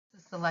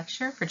The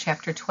lecture for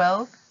Chapter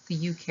 12, the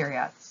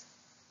Eukaryotes.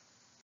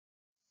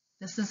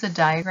 This is a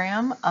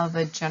diagram of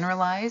a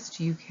generalized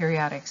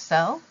eukaryotic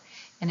cell,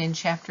 and in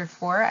Chapter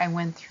 4 I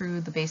went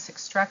through the basic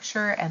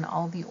structure and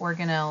all the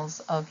organelles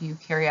of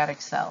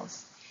eukaryotic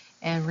cells.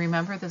 And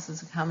remember, this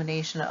is a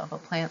combination of a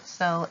plant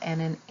cell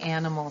and an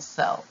animal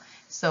cell.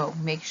 So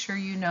make sure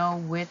you know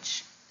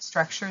which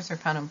structures are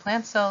found in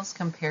plant cells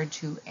compared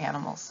to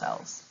animal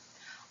cells.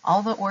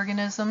 All the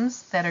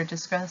organisms that are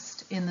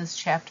discussed in this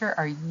chapter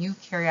are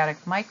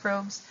eukaryotic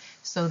microbes,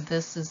 so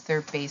this is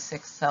their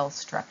basic cell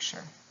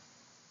structure.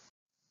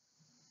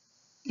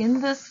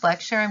 In this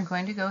lecture, I'm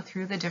going to go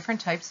through the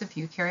different types of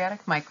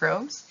eukaryotic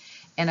microbes,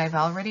 and I've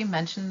already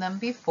mentioned them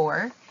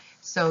before.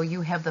 So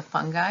you have the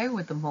fungi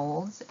with the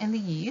molds and the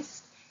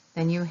yeast,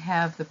 then you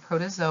have the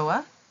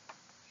protozoa,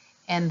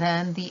 and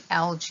then the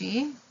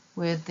algae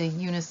with the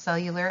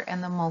unicellular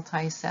and the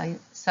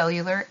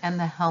multicellular and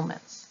the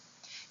helminths.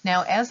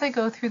 Now, as I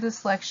go through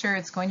this lecture,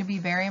 it's going to be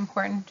very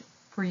important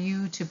for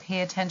you to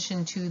pay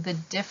attention to the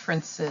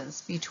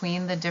differences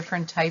between the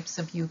different types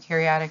of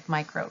eukaryotic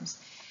microbes.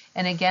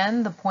 And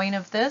again, the point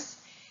of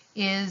this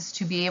is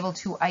to be able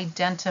to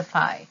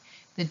identify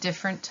the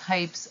different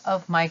types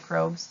of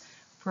microbes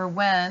for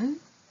when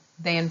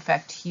they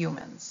infect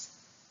humans.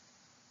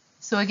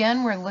 So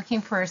again, we're looking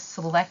for a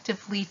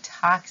selectively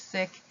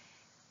toxic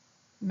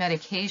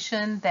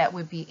medication that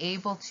would be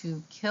able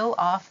to kill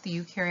off the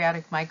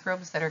eukaryotic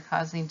microbes that are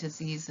causing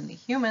disease in the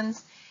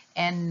humans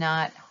and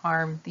not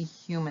harm the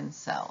human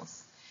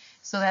cells.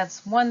 So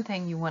that's one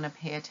thing you want to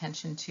pay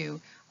attention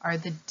to, are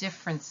the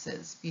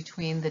differences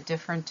between the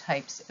different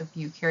types of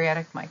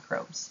eukaryotic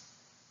microbes.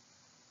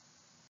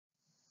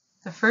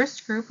 The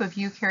first group of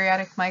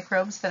eukaryotic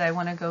microbes that I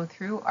want to go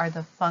through are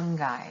the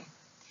fungi.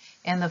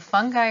 And the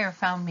fungi are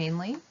found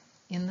mainly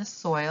in the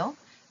soil.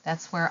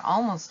 That's where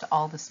almost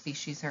all the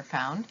species are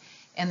found.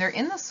 And they're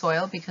in the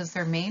soil because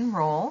their main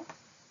role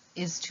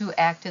is to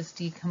act as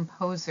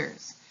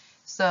decomposers.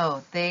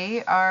 So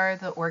they are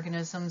the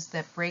organisms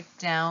that break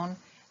down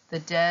the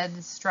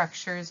dead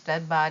structures,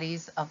 dead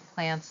bodies of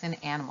plants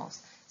and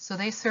animals. So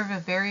they serve a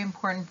very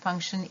important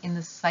function in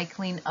the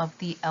cycling of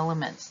the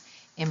elements,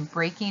 in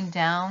breaking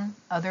down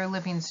other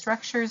living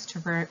structures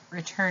to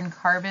return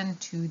carbon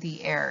to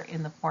the air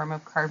in the form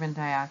of carbon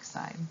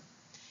dioxide.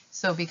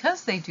 So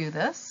because they do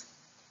this,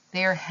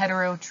 they are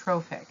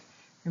heterotrophic.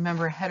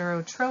 Remember,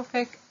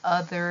 heterotrophic,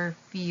 other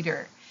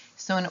feeder.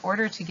 So in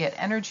order to get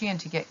energy and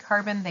to get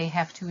carbon, they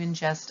have to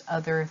ingest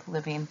other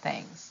living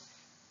things.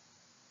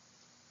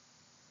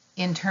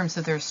 In terms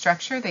of their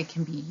structure, they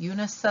can be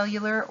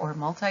unicellular or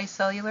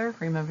multicellular.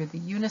 Remember, the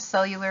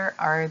unicellular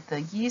are the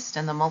yeast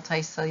and the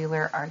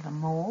multicellular are the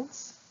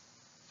molds.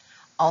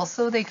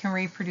 Also, they can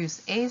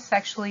reproduce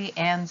asexually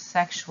and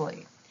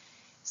sexually.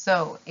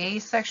 So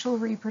asexual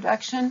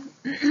reproduction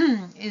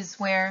is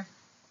where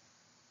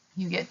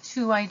you get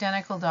two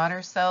identical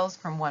daughter cells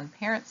from one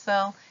parent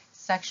cell.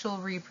 Sexual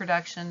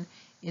reproduction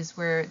is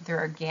where there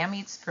are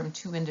gametes from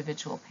two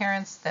individual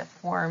parents that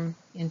form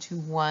into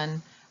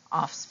one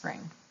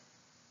offspring.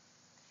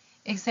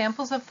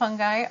 Examples of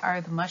fungi are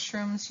the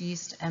mushrooms,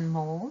 yeast, and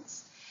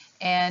molds.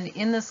 And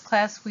in this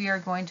class, we are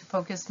going to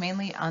focus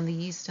mainly on the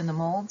yeast and the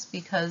molds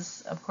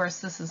because, of course,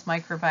 this is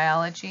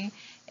microbiology,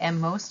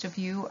 and most of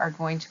you are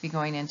going to be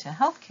going into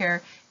healthcare.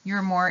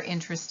 You're more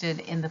interested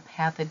in the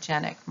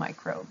pathogenic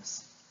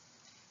microbes.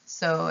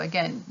 So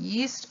again,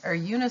 yeast are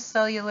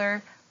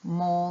unicellular,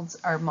 molds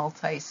are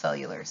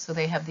multicellular, so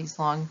they have these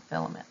long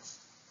filaments.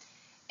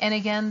 And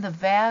again, the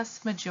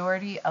vast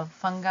majority of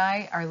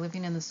fungi are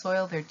living in the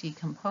soil. They're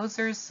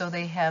decomposers, so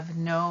they have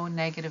no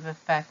negative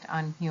effect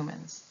on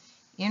humans.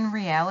 In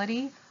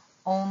reality,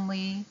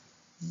 only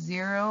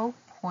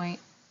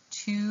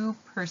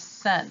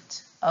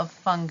 0.2% of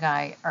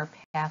fungi are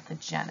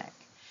pathogenic.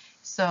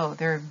 So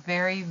there are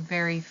very,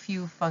 very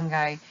few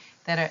fungi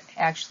that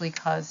actually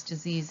cause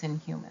disease in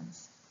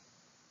humans.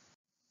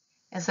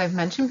 As I've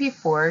mentioned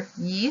before,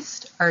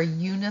 yeast are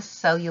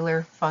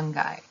unicellular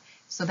fungi.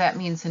 So that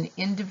means an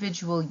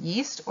individual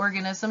yeast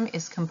organism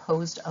is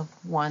composed of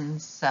one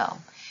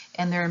cell.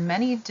 And there are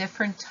many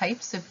different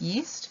types of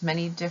yeast,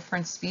 many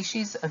different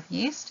species of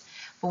yeast,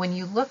 but when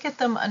you look at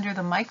them under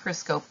the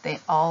microscope, they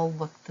all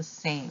look the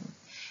same.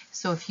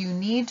 So if you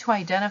need to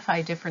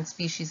identify different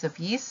species of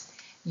yeast,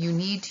 you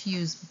need to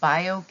use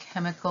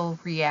biochemical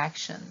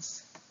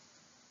reactions.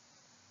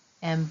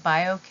 And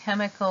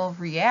biochemical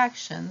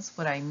reactions,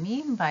 what I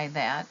mean by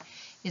that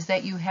is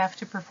that you have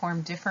to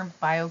perform different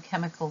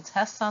biochemical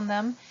tests on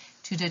them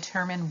to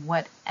determine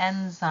what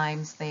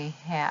enzymes they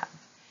have.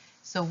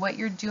 So what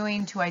you're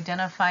doing to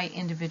identify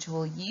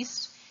individual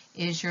yeast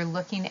is you're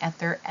looking at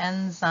their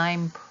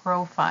enzyme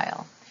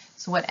profile.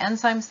 So what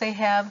enzymes they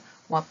have,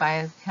 what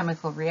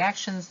biochemical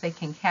reactions they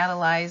can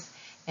catalyze,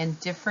 and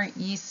different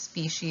yeast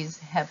species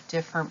have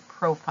different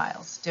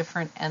profiles,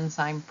 different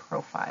enzyme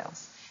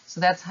profiles. So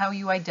that's how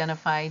you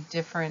identify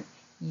different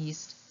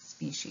yeast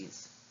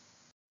species.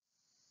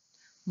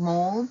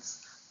 Molds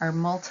are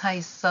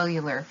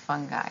multicellular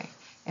fungi,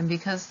 and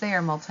because they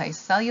are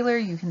multicellular,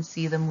 you can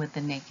see them with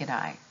the naked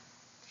eye.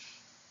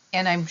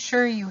 And I'm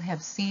sure you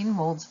have seen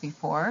molds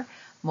before.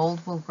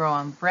 Mold will grow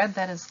on bread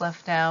that is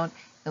left out.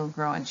 It'll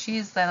grow on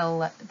cheese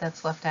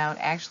that's left out.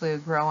 Actually,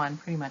 it'll grow on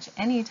pretty much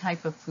any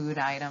type of food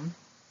item.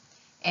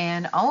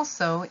 And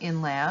also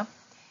in lab,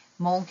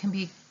 mold can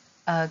be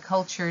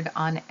cultured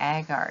on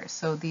agar.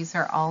 So these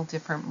are all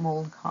different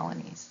mold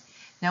colonies.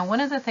 Now,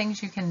 one of the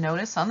things you can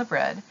notice on the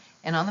bread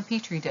and on the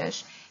Petri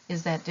dish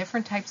is that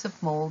different types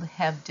of mold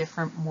have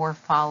different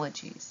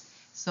morphologies.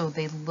 So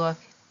they look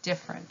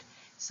different.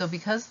 So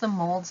because the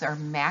molds are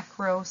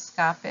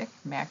macroscopic,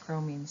 macro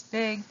means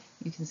big,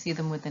 you can see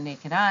them with the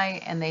naked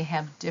eye, and they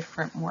have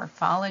different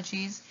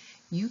morphologies,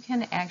 you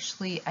can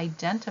actually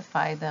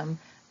identify them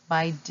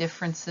by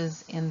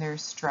differences in their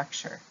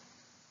structure.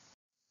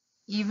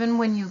 Even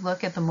when you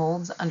look at the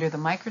molds under the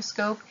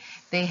microscope,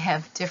 they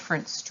have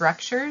different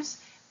structures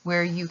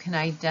where you can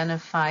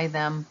identify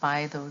them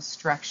by those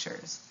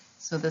structures.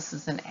 So this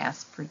is an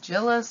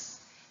aspergillus,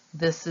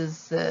 this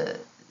is the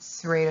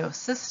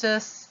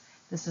ceratocystis,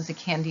 this is a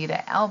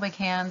Candida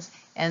albicans,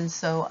 and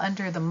so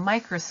under the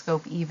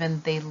microscope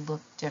even they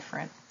look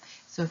different.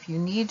 So if you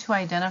need to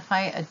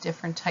identify a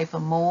different type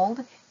of mold,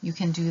 you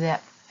can do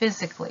that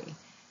physically.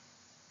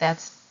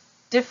 That's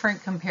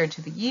different compared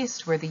to the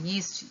yeast, where the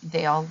yeast,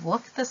 they all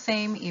look the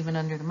same even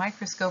under the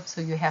microscope, so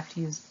you have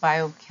to use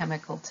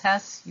biochemical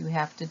tests. You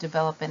have to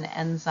develop an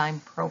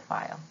enzyme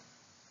profile.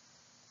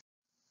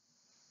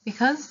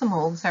 Because the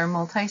molds are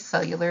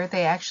multicellular,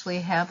 they actually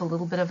have a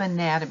little bit of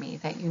anatomy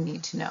that you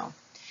need to know.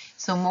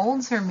 So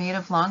molds are made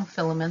of long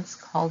filaments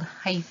called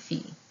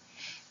hyphae,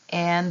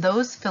 and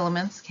those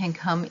filaments can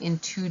come in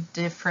two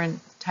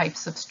different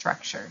types of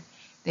structure.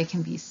 They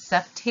can be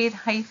septate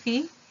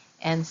hyphae,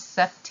 and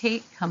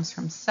septate comes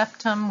from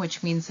septum,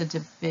 which means a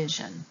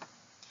division.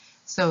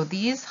 So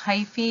these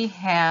hyphae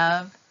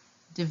have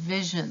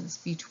divisions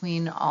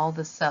between all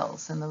the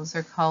cells, and those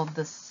are called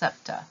the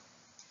septa.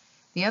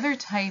 The other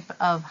type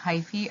of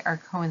hyphae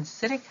are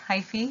coencytic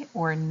hyphae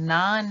or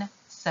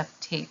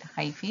non-septate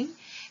hyphae,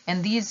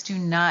 and these do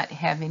not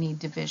have any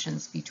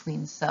divisions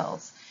between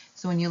cells.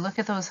 So when you look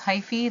at those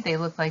hyphae, they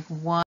look like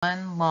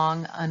one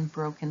long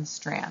unbroken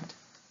strand.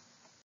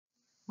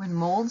 When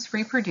molds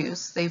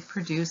reproduce, they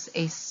produce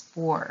a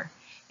spore.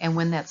 And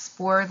when that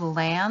spore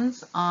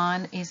lands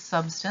on a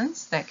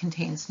substance that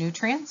contains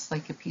nutrients,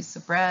 like a piece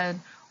of bread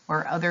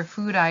or other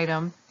food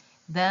item,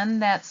 then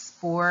that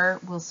spore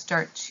will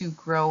start to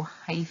grow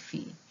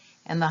hyphae.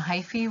 And the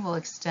hyphae will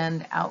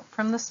extend out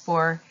from the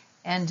spore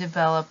and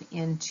develop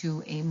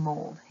into a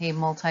mold, a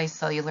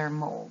multicellular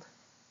mold.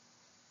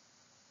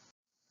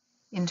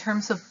 In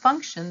terms of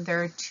function,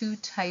 there are two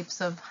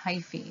types of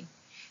hyphae.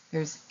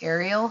 There's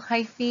aerial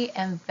hyphae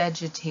and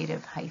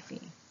vegetative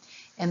hyphae.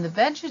 And the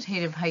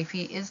vegetative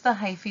hyphae is the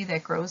hyphae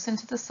that grows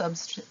into the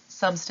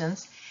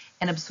substance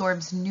and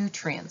absorbs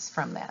nutrients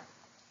from that.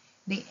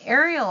 The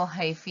aerial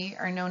hyphae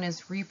are known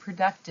as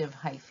reproductive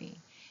hyphae.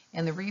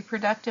 And the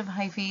reproductive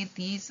hyphae,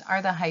 these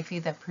are the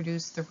hyphae that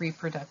produce the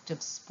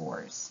reproductive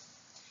spores.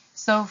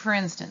 So for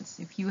instance,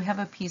 if you have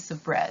a piece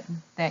of bread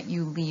that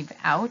you leave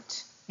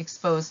out,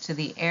 exposed to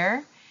the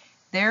air,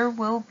 there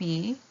will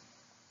be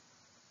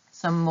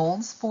some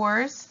mold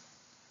spores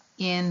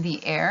in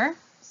the air,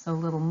 so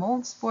little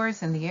mold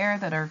spores in the air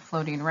that are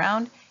floating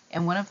around,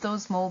 and one of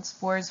those mold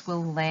spores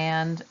will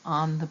land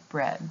on the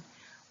bread.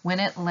 When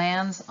it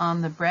lands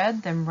on the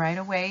bread, then right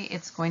away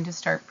it's going to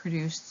start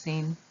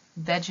producing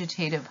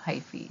vegetative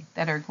hyphae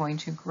that are going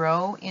to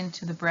grow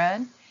into the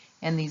bread,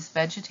 and these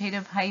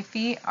vegetative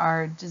hyphae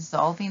are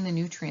dissolving the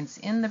nutrients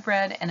in the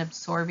bread and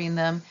absorbing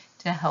them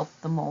to help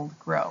the mold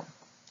grow.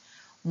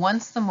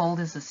 Once the mold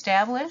is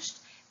established,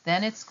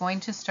 then it's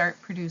going to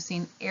start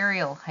producing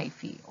aerial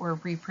hyphae or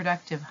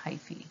reproductive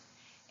hyphae.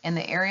 And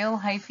the aerial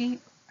hyphae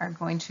are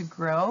going to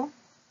grow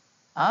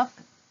up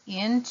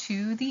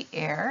into the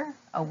air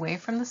away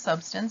from the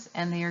substance,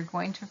 and they are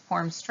going to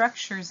form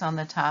structures on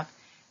the top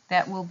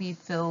that will be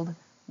filled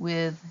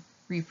with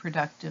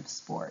reproductive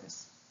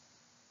spores.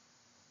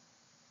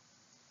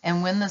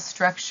 And when the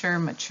structure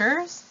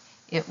matures,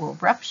 it will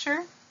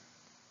rupture,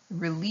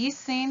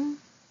 releasing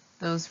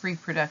those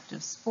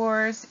reproductive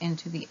spores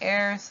into the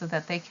air so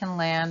that they can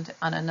land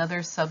on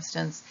another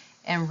substance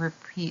and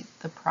repeat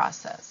the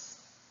process.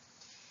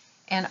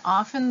 And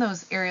often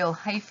those aerial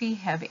hyphae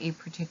have a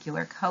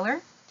particular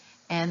color,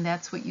 and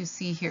that's what you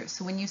see here.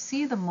 So when you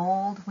see the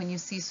mold, when you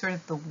see sort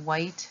of the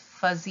white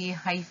fuzzy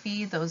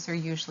hyphae, those are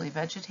usually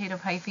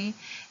vegetative hyphae.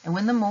 And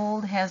when the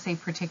mold has a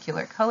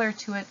particular color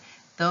to it,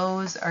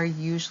 those are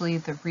usually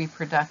the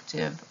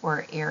reproductive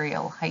or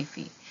aerial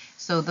hyphae.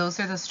 So those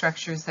are the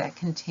structures that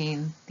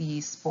contain the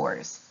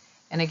spores.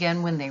 And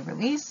again, when they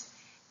release,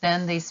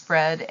 then they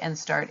spread and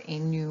start a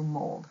new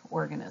mold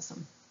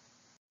organism.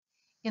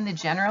 In the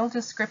general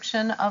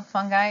description of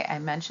fungi, I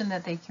mentioned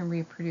that they can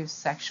reproduce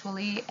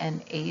sexually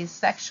and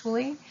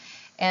asexually.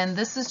 And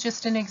this is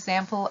just an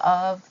example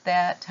of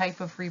that type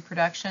of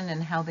reproduction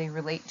and how they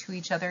relate to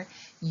each other.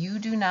 You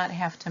do not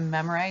have to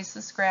memorize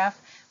this graph,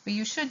 but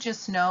you should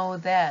just know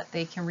that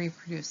they can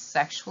reproduce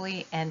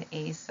sexually and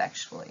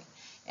asexually.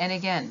 And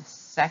again,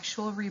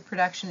 sexual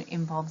reproduction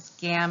involves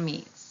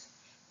gametes.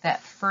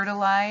 that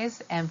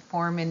fertilize and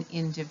form an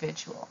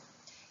individual.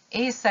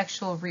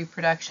 Asexual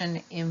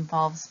reproduction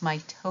involves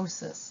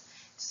mitosis,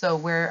 so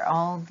where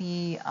all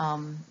the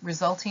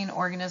resulting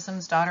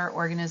organisms, daughter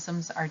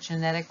organisms, are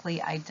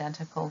genetically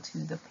identical to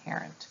the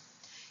parent.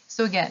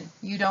 So again,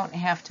 you don't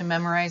have to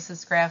memorize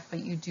this graph, but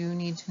you do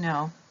need to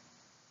know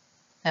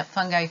that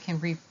fungi can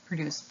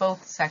reproduce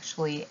both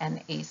sexually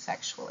and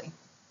asexually.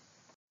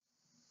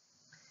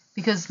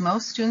 Because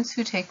most students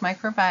who take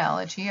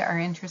microbiology are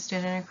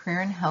interested in a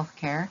career in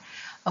healthcare,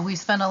 we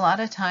spend a lot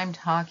of time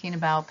talking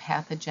about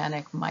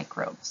pathogenic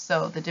microbes,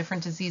 so the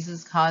different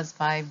diseases caused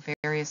by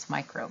various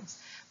microbes.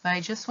 But I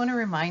just want to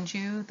remind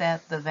you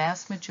that the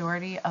vast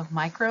majority of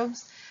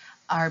microbes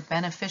are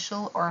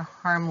beneficial or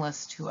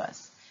harmless to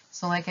us.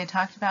 So like I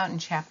talked about in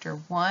chapter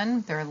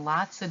 1, there are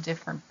lots of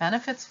different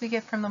benefits we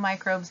get from the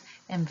microbes,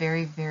 and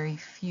very, very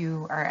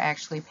few are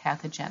actually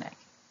pathogenic.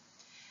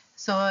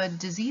 So a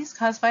disease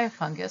caused by a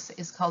fungus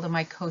is called a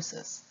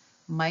mycosis.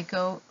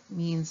 Myco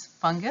means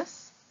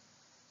fungus,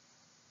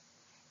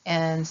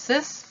 and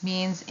cis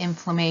means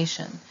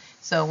inflammation.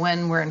 So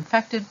when we're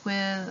infected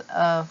with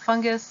a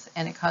fungus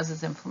and it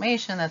causes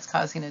inflammation, that's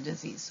causing a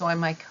disease. So a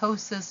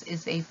mycosis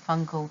is a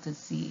fungal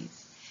disease.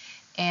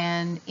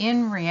 And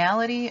in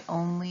reality,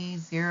 only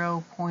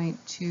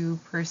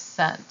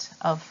 0.2%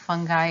 of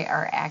fungi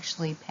are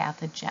actually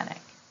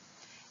pathogenic.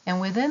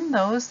 And within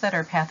those that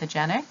are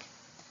pathogenic,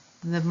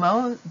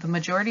 the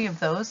majority of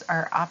those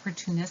are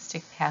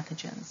opportunistic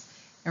pathogens.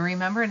 And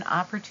remember, an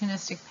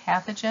opportunistic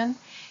pathogen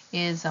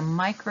is a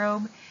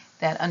microbe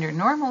that under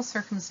normal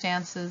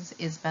circumstances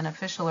is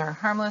beneficial or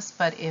harmless,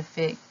 but if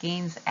it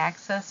gains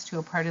access to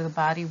a part of the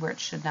body where it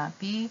should not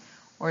be,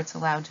 or it's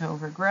allowed to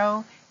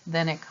overgrow,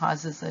 then it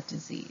causes a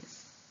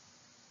disease.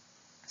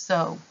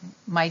 So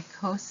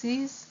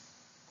mycoses,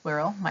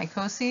 plural,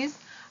 mycoses,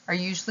 are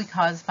usually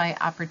caused by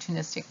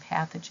opportunistic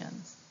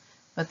pathogens.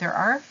 But there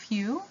are a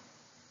few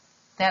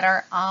that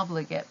are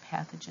obligate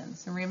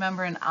pathogens. And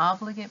remember, an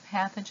obligate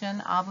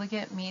pathogen,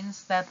 obligate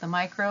means that the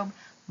microbe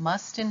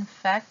must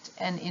infect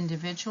an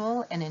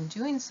individual, and in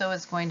doing so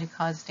is going to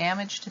cause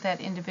damage to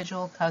that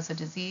individual, cause a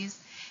disease.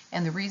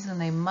 And the reason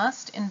they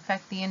must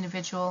infect the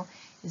individual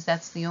is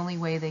that's the only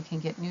way they can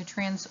get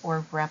nutrients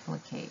or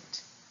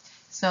replicate.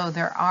 So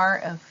there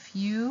are a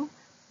few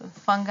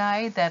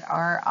fungi that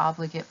are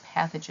obligate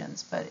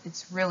pathogens, but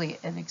it's really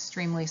an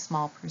extremely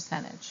small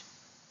percentage.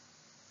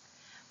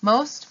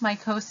 Most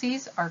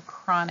mycoses are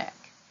chronic.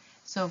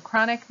 So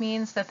chronic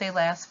means that they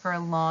last for a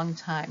long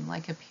time,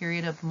 like a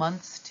period of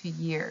months to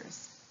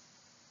years.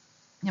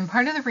 And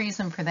part of the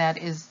reason for that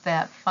is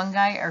that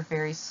fungi are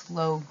very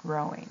slow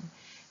growing.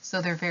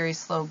 So they're very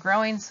slow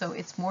growing, so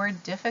it's more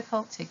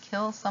difficult to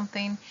kill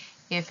something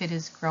if it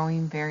is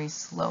growing very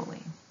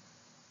slowly.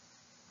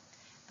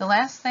 The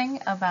last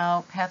thing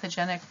about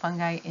pathogenic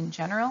fungi in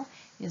general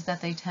is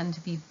that they tend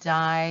to be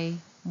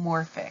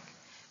dimorphic.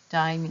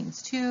 Di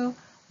means two,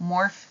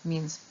 morph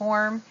means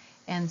form,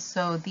 and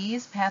so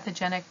these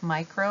pathogenic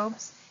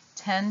microbes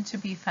tend to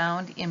be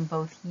found in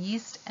both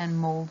yeast and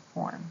mold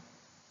form.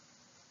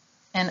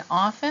 And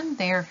often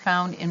they are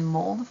found in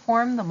mold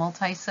form, the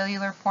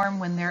multicellular form,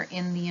 when they're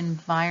in the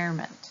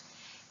environment.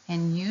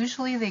 And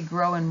usually they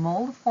grow in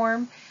mold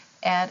form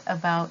at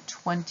about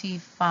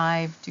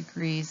 25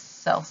 degrees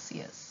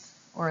Celsius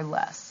or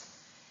less.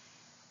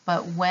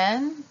 But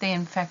when they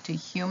infect a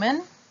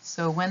human,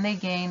 so when they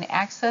gain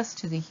access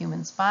to the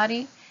human's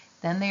body,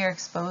 then they are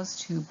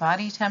exposed to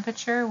body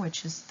temperature,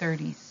 which is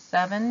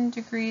 37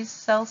 degrees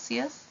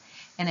Celsius.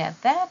 And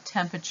at that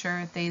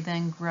temperature, they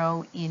then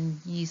grow in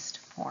yeast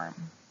form.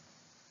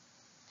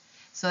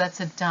 So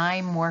that's a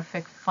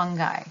dimorphic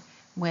fungi.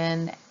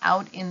 When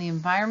out in the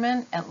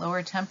environment at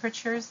lower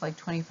temperatures, like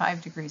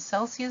 25 degrees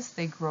Celsius,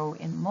 they grow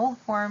in mold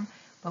form,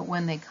 but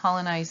when they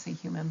colonize the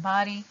human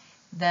body,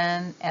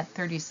 then at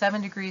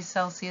 37 degrees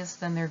Celsius,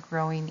 then they're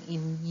growing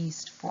in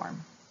yeast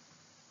form.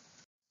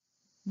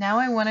 Now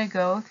I want to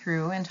go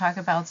through and talk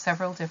about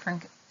several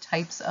different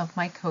types of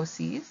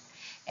mycoses.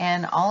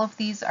 And all of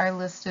these are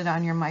listed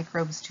on your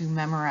microbes to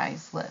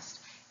memorize list.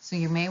 So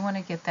you may want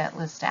to get that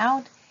list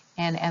out,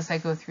 and as I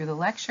go through the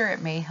lecture,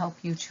 it may help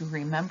you to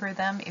remember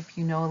them if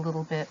you know a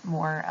little bit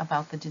more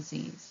about the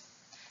disease.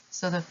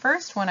 So the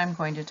first one I'm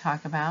going to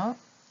talk about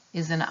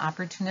is an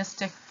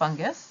opportunistic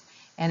fungus.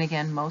 And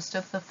again, most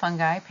of the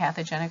fungi,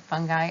 pathogenic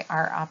fungi,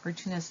 are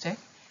opportunistic.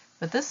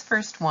 But this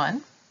first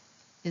one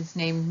is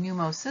named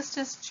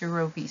Pneumocystis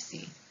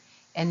jirovecii.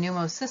 And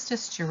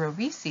Pneumocystis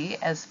jirovecii,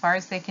 as far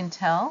as they can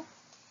tell,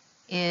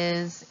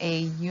 is a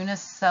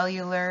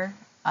unicellular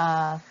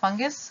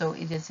fungus, so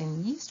it is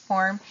in yeast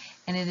form,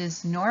 and it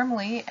is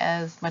normally,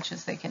 as much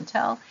as they can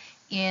tell,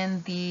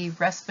 in the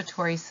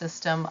respiratory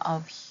system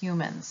of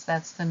humans.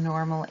 That's the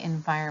normal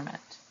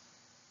environment.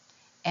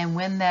 And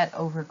when that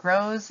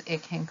overgrows,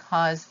 it can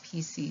cause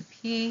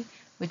PCP,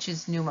 which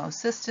is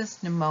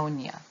pneumocystis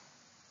pneumonia.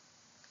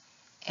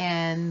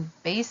 And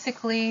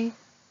basically,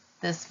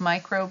 this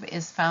microbe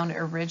is found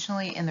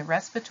originally in the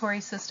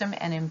respiratory system,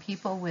 and in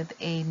people with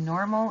a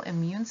normal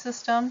immune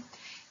system,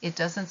 it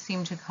doesn't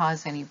seem to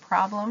cause any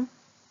problem.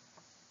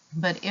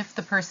 But if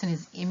the person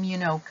is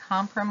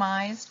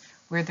immunocompromised,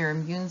 where their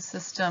immune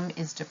system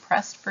is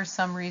depressed for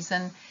some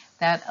reason,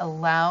 that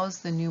allows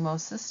the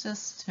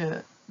pneumocystis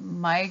to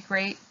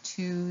migrate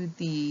to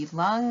the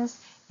lungs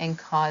and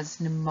cause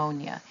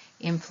pneumonia,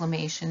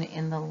 inflammation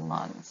in the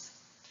lungs.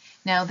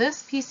 Now,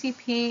 this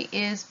PCP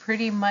is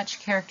pretty much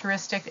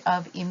characteristic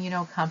of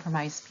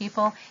immunocompromised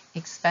people,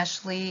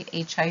 especially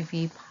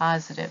HIV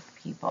positive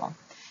people.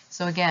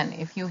 So again,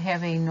 if you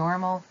have a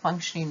normal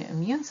functioning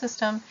immune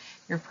system,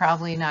 you're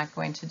probably not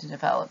going to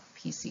develop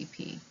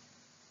PCP.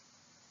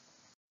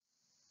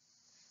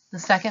 The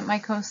second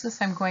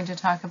mycosis I'm going to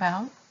talk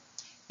about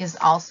is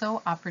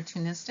also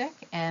opportunistic,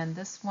 and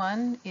this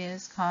one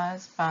is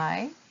caused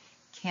by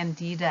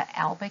Candida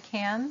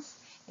albicans.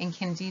 And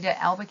Candida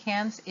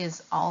albicans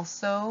is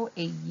also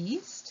a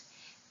yeast,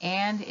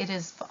 and it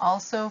is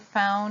also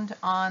found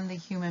on the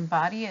human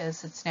body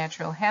as its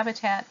natural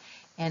habitat.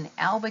 And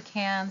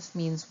albicans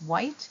means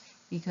white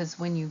because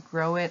when you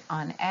grow it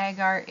on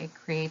agar, it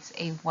creates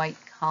a white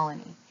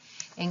colony.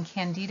 And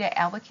Candida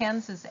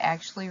albicans is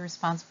actually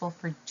responsible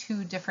for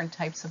two different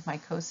types of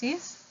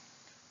mycoses.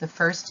 The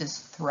first is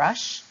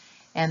thrush,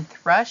 and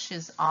thrush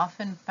is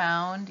often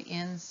found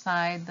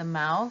inside the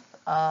mouth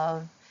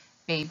of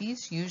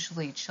babies,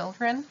 usually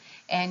children,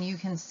 and you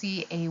can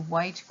see a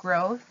white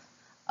growth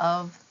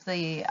of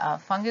the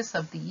fungus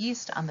of the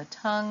yeast on the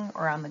tongue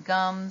or on the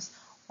gums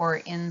or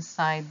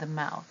inside the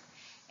mouth.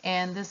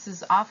 And this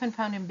is often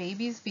found in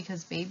babies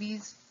because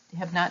babies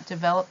have not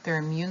developed their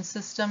immune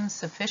system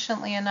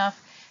sufficiently enough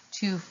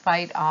to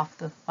fight off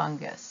the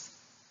fungus.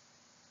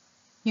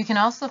 You can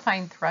also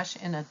find thrush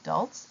in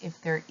adults if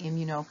they're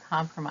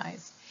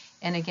immunocompromised.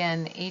 And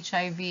again,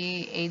 HIV,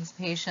 AIDS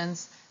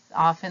patients,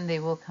 often they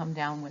will come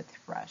down with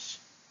thrush.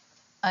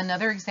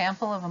 Another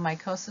example of a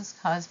mycosis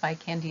caused by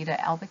Candida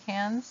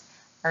albicans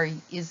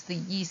is the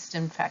yeast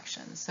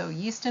infection. So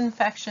yeast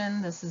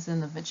infection, this is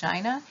in the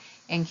vagina,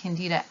 and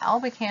Candida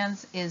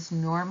albicans is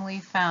normally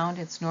found,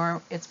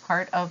 it's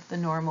part of the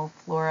normal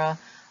flora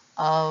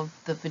of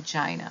the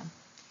vagina.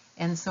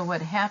 And so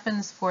what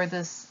happens for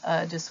this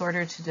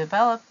disorder to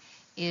develop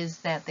is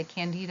that the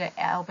Candida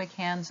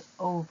albicans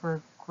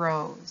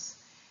overgrows.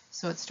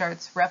 So it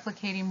starts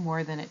replicating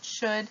more than it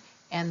should,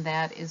 and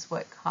that is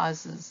what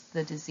causes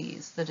the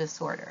disease, the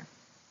disorder.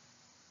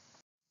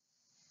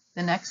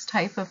 The next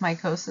type of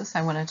mycosis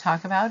I want to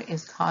talk about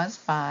is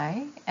caused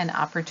by an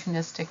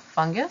opportunistic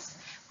fungus,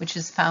 which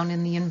is found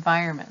in the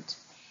environment.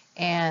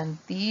 And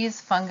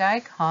these fungi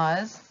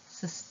cause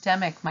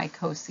systemic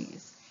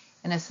mycoses.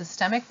 And a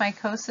systemic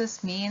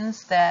mycosis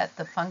means that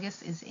the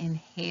fungus is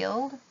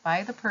inhaled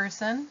by the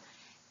person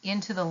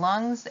into the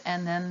lungs,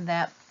 and then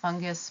that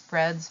fungus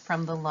spreads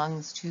from the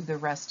lungs to the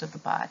rest of the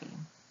body.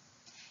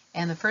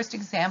 And the first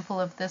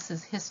example of this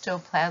is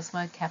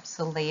Histoplasma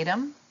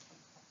capsulatum.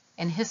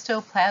 And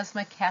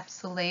Histoplasma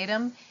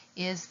capsulatum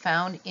is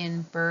found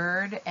in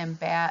bird and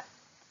bat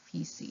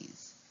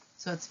feces.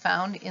 So it's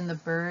found in the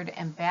bird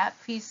and bat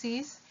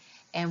feces,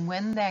 and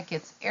when that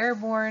gets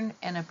airborne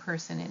and a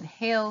person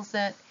inhales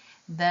it,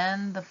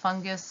 then the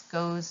fungus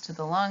goes to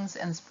the lungs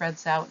and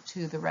spreads out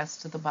to the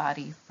rest of the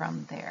body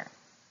from there.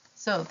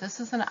 So this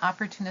is an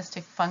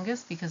opportunistic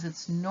fungus because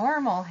its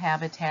normal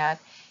habitat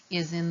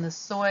is in the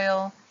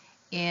soil,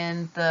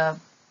 in the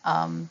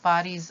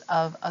bodies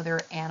of other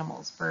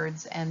animals,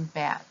 birds and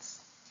bats.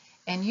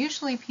 And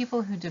usually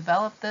people who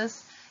develop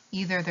this,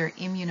 either they're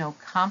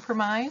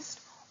immunocompromised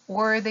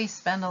or they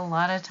spend a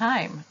lot of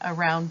time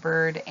around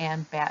bird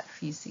and bat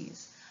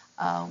feces.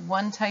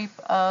 One type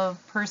of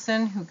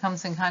person who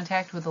comes in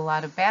contact with a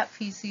lot of bat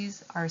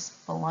feces are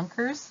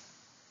spelunkers.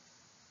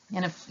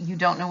 And if you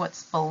don't know what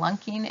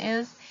spelunking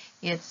is,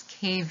 it's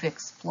cave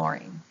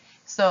exploring.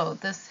 So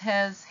this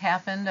has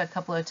happened a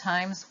couple of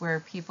times where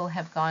people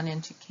have gone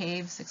into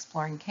caves,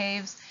 exploring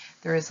caves.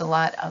 There is a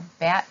lot of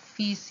bat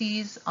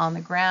feces on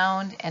the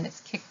ground and it's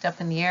kicked up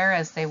in the air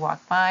as they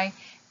walk by.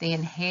 They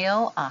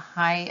inhale a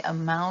high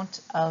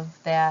amount of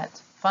that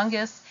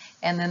fungus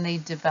and then they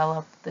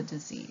develop the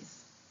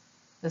disease,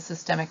 the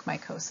systemic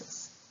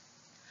mycosis.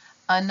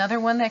 Another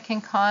one that can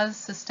cause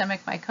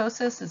systemic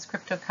mycosis is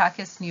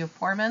Cryptococcus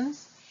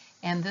neoformans,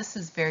 and this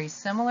is very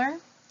similar,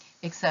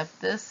 except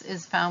this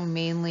is found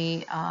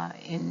mainly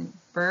in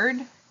bird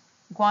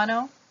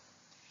guano.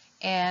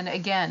 And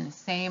again,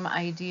 same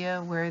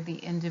idea where the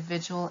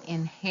individual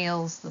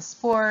inhales the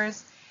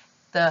spores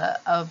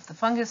of the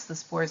fungus, the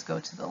spores go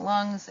to the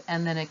lungs,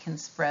 and then it can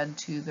spread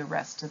to the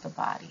rest of the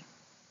body.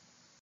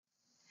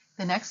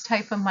 The next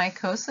type of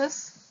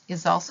mycosis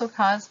is also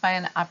caused by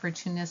an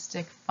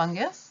opportunistic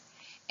fungus.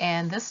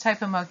 And this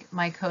type of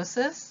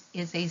mycosis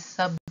is a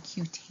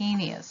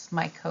subcutaneous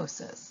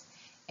mycosis.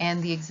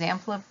 And the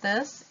example of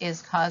this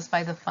is caused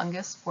by the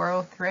fungus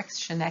Sporothrix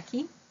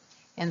schneckii.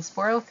 And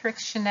Sporothrix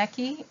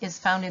schneckii is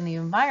found in the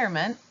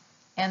environment,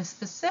 and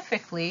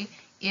specifically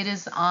it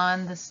is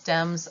on the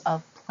stems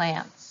of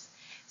plants.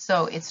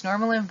 So its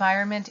normal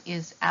environment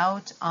is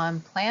out on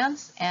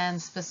plants, and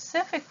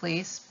specifically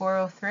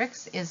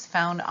Sporothrix is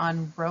found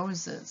on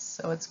roses.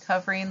 So it's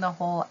covering the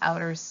whole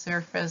outer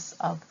surface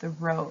of the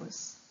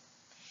rose.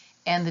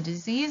 And the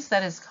disease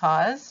that is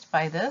caused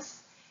by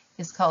this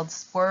is called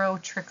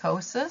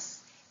sporotrichosis,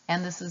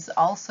 and this is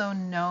also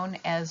known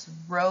as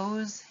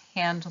rose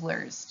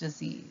handler's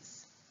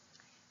disease.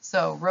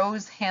 So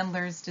rose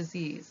handler's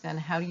disease, and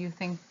how do you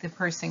think the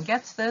person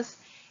gets this?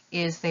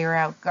 Is they are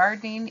out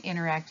gardening,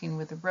 interacting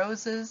with the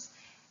roses,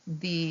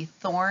 the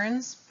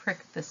thorns prick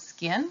the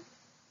skin,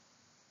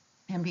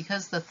 and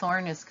because the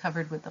thorn is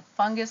covered with the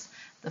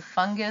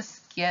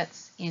fungus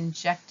gets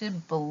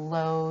injected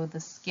below the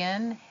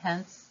skin,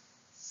 hence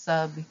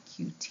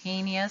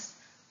subcutaneous,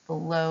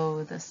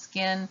 below the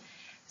skin.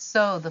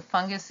 So the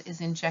fungus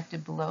is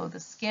injected below the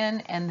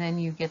skin, and then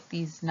you get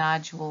these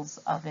nodules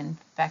of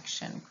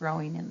infection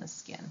growing in the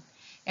skin.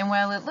 And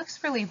while it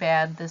looks really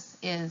bad, this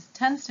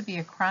tends to be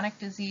a chronic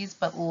disease,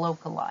 but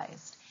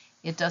localized.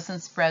 It doesn't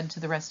spread to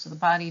the rest of the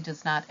body,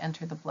 does not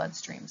enter the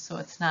bloodstream, so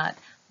it's not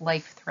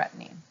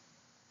life-threatening.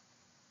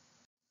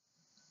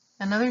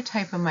 Another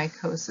type of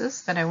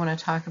mycosis that I want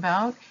to talk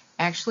about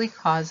actually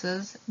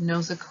causes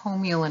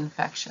nosocomial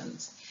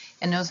infections.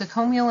 And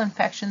nosocomial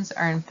infections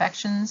are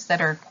infections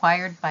that are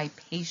acquired by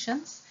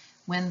patients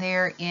when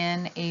they're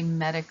in a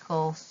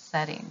medical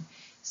setting.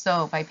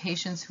 So by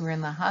patients who are in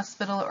the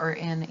hospital or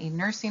in a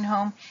nursing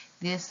home,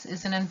 this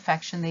is an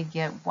infection they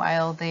get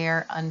while they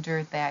are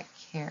under that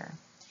care.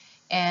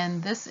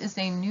 And this is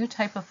a new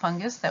type of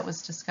fungus that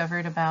was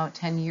discovered about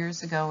 10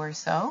 years ago or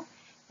so,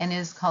 and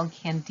is called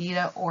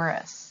Candida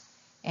auris.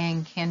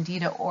 And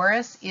Candida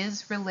auris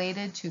is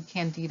related to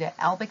Candida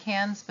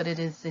albicans, but it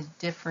is a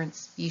different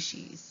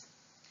species.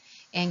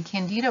 And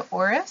Candida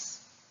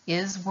auris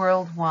is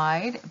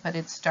worldwide, but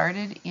it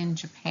started in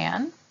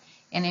Japan.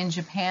 And in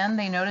Japan,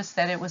 they noticed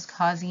that it was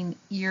causing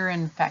ear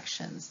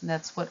infections. And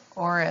that's what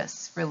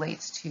auris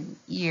relates to,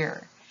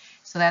 ear.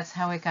 So that's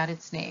how it got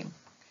its name.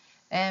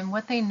 And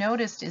what they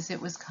noticed is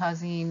it was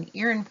causing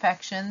ear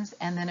infections,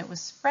 and then it was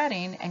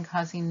spreading and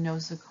causing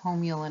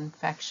nosocomial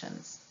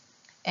infections.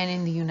 And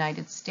in the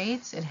United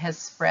States, it has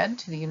spread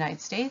to the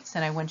United States,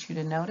 and I want you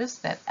to notice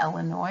that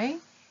Illinois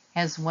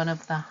has one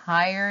of the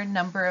higher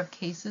number of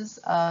cases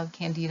of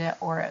Candida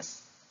auris.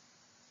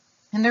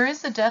 And there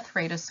is a death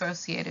rate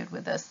associated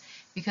with this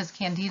because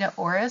Candida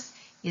auris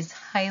is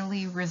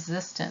highly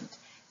resistant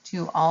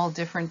to all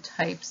different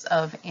types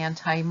of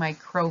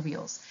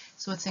antimicrobials.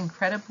 So it's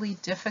incredibly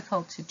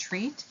difficult to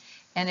treat,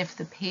 and if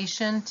the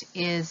patient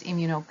is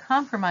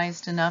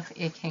immunocompromised enough,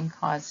 it can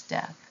cause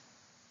death.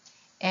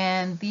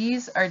 And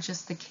these are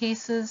just the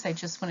cases. I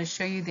just want to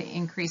show you the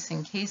increase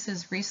in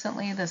cases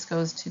recently. This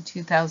goes to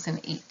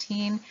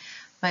 2018,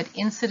 but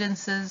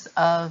incidences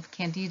of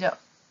Candida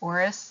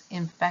auris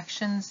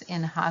infections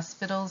in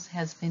hospitals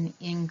has been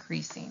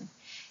increasing.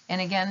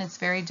 And again, it's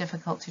very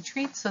difficult to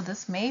treat, so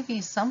this may be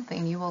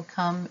something you will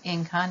come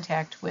in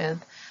contact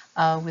with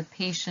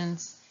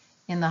patients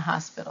in the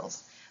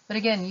hospitals. But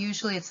again,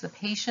 usually it's the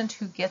patient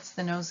who gets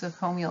the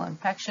nosocomial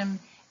infection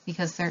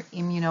because they're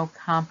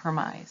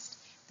immunocompromised.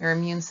 Their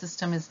immune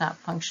system is not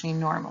functioning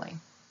normally.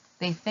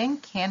 They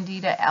think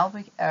Candida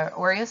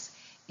auris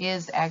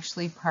is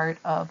actually part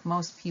of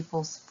most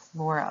people's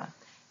flora.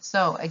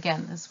 So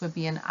again, this would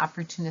be an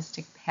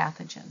opportunistic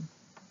pathogen.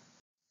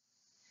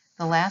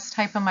 The last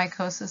type of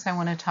mycosis I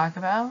want to talk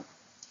about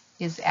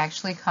is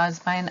actually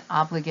caused by an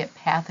obligate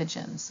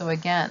pathogen. So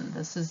again,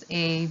 this is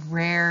a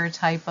rare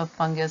type of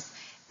fungus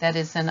that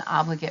is an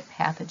obligate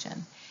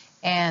pathogen.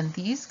 And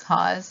these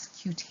cause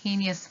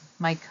cutaneous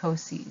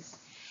mycoses.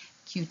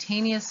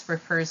 Cutaneous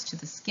refers to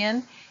the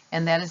skin,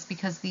 and that is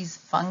because these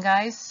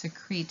fungi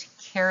secrete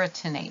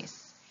keratinase.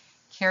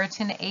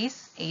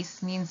 Keratinase,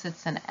 ACE means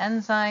it's an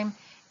enzyme.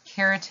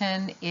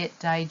 Keratin, it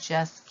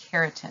digests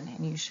keratin,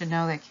 and you should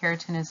know that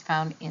keratin is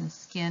found in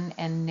skin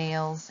and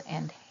nails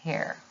and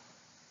hair.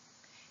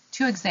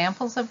 Two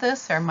examples of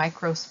this are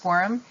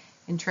Microsporum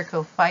and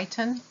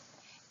Trichophyton,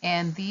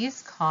 and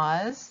these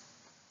cause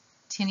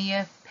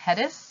tinea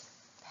pedis.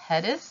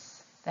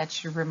 Pedis, that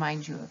should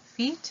remind you of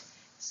feet.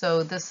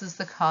 So this is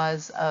the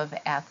cause of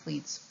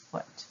athlete's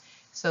foot.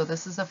 So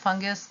this is a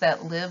fungus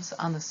that lives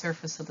on the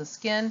surface of the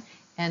skin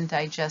and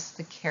digests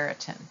the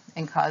keratin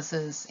and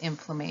causes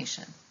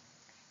inflammation.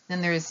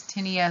 Then there's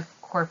Tinea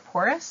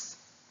corporis.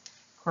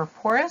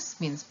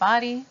 Corporis means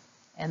body,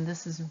 and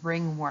this is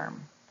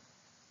ringworm.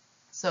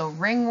 So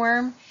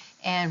ringworm,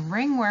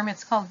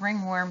 it's called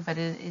ringworm, but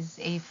it is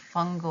a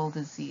fungal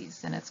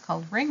disease. And it's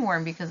called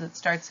ringworm because it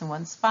starts in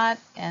one spot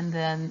and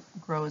then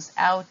grows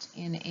out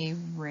in a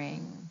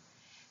ring.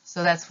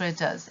 So that's what it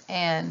does.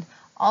 And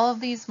all of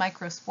these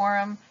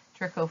Microsporum,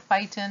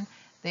 Trichophyton,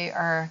 they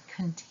are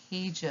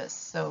contagious,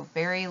 so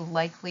very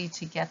likely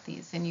to get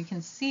these. And you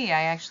can see,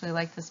 I actually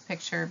like this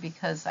picture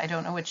because I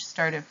don't know which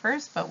started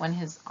first, but when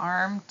his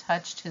arm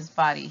touched his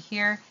body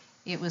here,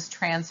 it was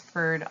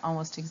transferred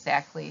almost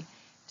exactly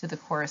to the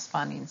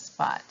corresponding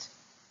spot.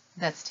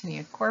 That's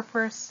Tinea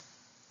corporis.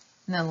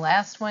 And then the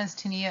last one is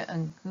Tinea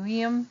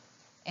unguium,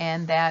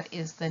 and that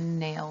is the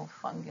nail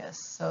fungus.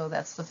 So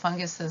that's the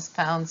fungus that's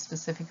found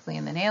specifically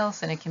in the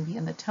nails, and it can be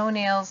in the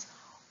toenails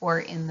or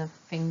in the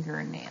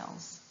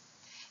fingernails.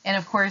 And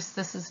of course,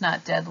 this is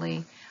not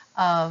deadly.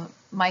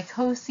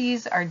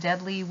 Mycoses are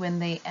deadly when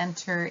they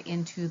enter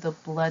into the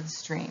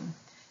bloodstream.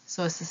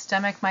 So a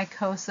systemic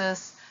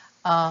mycosis,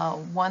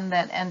 one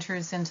that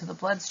enters into the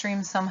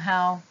bloodstream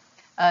somehow,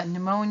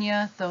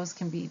 pneumonia, those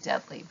can be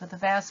deadly, but the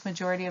vast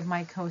majority of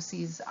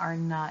mycoses are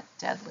not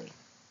deadly.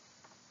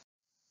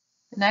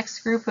 The next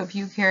group of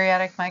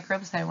eukaryotic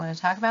microbes that I want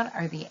to talk about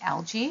are the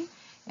algae.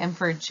 And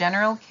for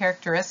general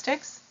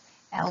characteristics,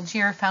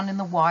 algae are found in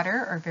the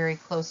water or very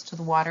close to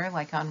the water,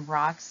 like on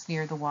rocks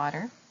near the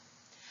water.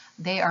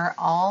 They are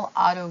all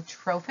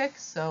autotrophic,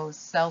 so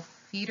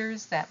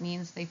self-feeders. That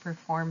means they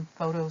perform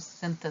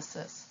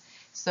photosynthesis.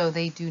 So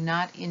they do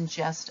not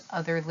ingest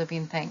other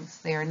living things.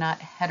 They are not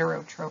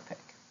heterotrophic.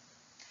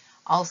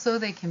 Also,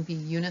 they can be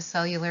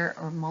unicellular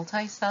or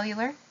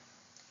multicellular,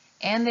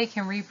 and they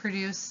can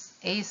reproduce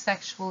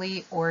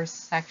asexually or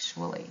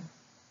sexually.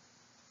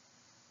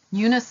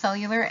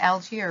 Unicellular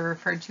algae are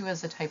referred to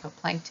as a type of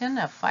plankton,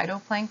 a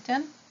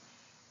phytoplankton,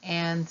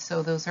 and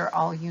so those are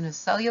all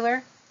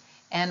unicellular.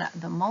 And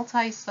the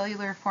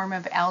multicellular form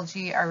of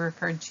algae are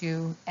referred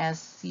to as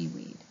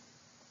seaweed.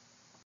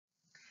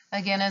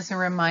 Again, as a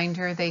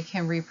reminder, they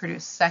can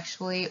reproduce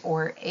sexually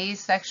or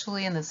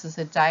asexually, and this is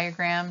a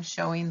diagram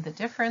showing the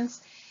difference.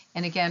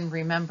 And again,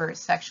 remember,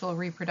 sexual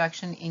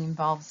reproduction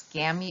involves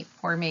gamete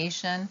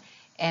formation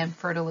and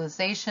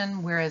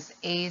fertilization, whereas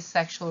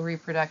asexual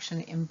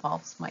reproduction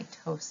involves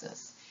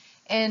mitosis.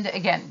 And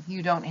again,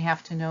 you don't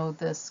have to know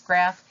this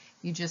graph,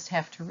 you just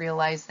have to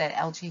realize that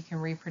algae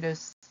can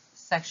reproduce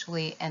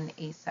sexually and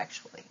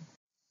asexually.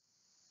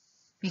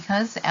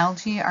 Because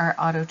algae are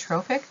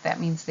autotrophic, that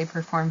means they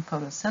perform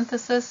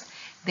photosynthesis,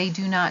 they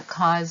do not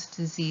cause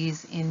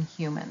disease in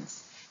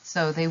humans.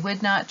 So they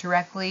would not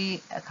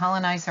directly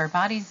colonize our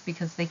bodies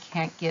because they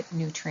can't get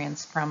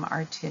nutrients from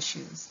our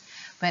tissues.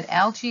 But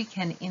algae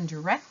can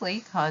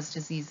indirectly cause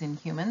disease in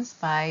humans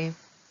by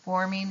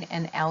forming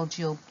an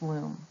algal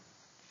bloom.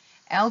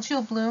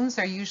 Algal blooms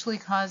are usually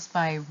caused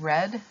by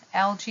red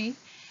algae,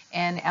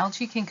 and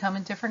algae can come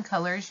in different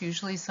colors,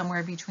 usually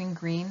somewhere between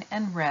green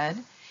and red.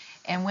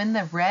 And when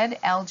the red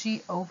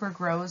algae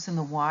overgrows in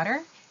the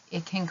water,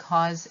 it can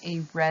cause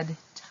a red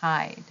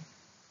tide.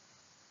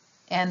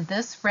 And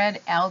this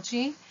red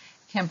algae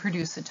can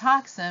produce a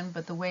toxin,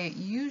 but the way it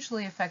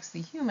usually affects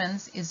the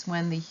humans is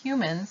when the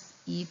humans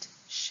eat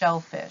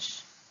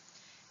shellfish.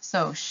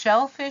 So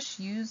shellfish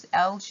use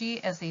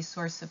algae as a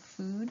source of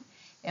food,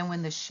 and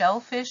when the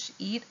shellfish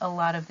eat a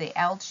lot of the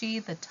algae,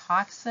 the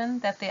toxin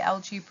that the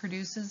algae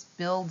produces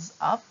builds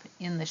up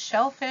in the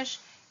shellfish,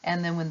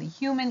 and then when the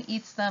human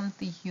eats them,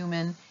 the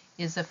human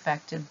is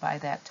affected by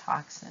that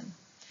toxin.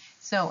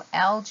 So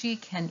algae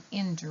can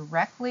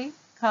indirectly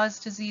cause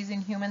disease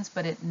in humans,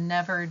 but it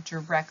never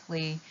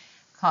directly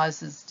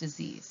causes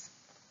disease.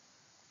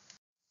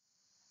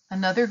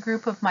 Another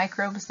group of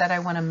microbes that I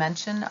want to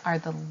mention are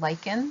the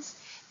lichens.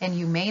 And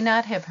you may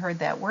not have heard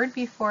that word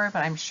before,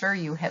 but I'm sure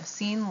you have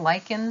seen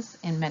lichens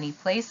in many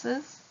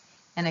places,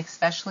 and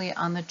especially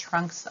on the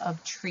trunks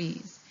of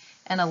trees.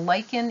 And a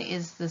lichen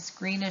is this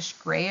greenish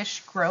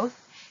grayish growth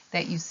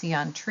that you see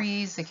on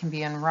trees. It can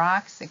be on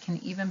rocks. It can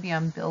even be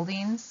on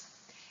buildings.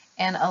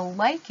 And a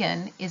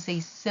lichen is a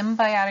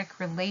symbiotic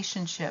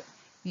relationship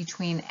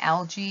between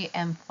algae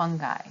and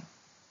fungi.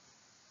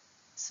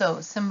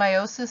 So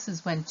symbiosis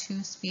is when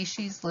two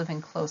species live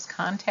in close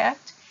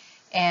contact.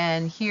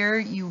 And here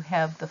you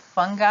have the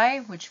fungi,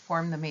 which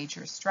form the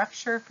major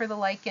structure for the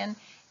lichen,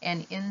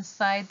 and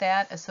inside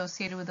that,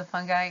 associated with the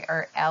fungi,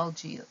 are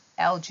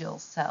algal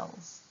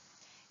cells.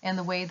 And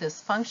the way this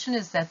functions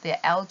is that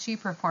the algae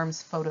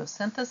performs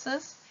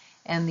photosynthesis,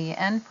 and the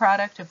end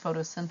product of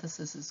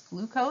photosynthesis is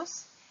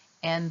glucose,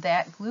 and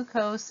that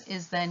glucose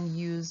is then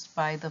used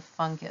by the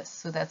fungus.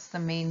 So that's the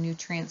main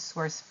nutrient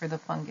source for the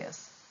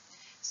fungus.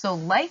 So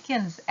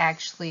lichens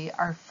actually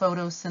are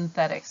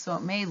photosynthetic. So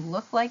it may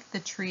look like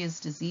the tree is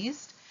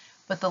diseased,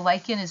 but the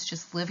lichen is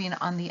just living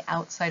on the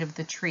outside of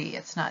the tree.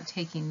 It's not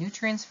taking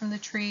nutrients from the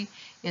tree.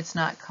 It's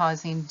not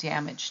causing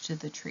damage to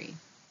the tree.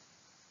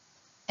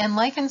 And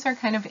lichens are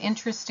kind of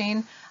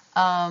interesting.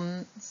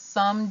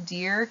 Some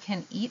deer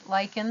can eat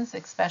lichens,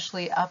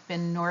 especially up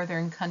in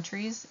northern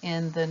countries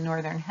in the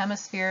northern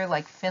hemisphere,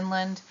 like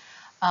Finland.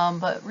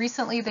 But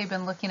recently they've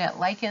been looking at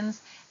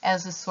lichens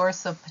as a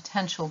source of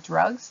potential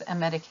drugs and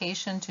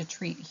medication to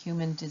treat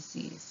human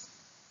disease.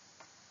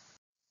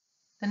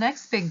 The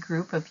next big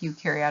group of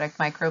eukaryotic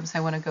microbes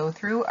I want to go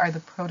through are the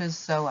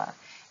protozoa.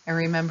 And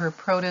remember,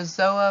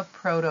 protozoa,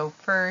 proto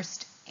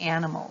first,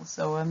 animal.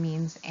 Zoa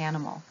means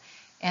animal.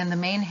 And the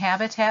main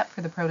habitat for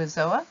the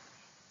protozoa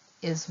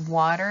is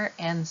water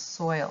and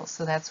soil.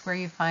 So that's where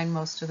you find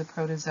most of the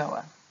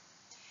protozoa.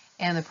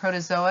 And the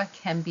protozoa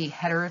can be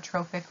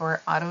heterotrophic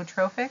or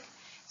autotrophic.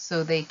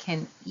 So they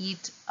can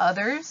eat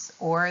others,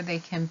 or they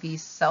can be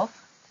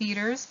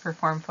self-feeders,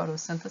 perform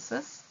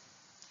photosynthesis.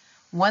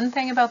 One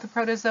thing about the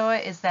protozoa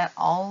is that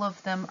all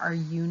of them are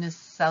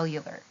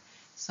unicellular.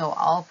 So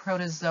all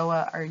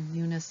protozoa are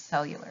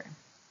unicellular.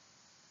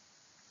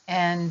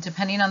 And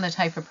depending on the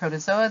type of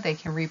protozoa, they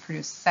can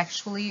reproduce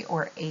sexually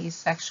or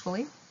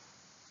asexually.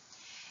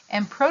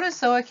 And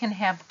protozoa can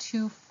have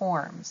two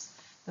forms.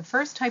 The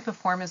first type of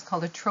form is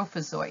called a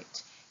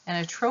trophozoite.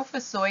 And a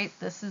trophozoite,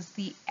 this is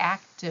the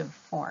active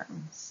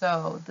form.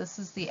 So this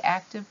is the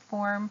active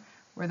form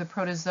where the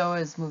protozoa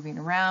is moving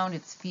around,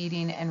 it's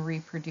feeding and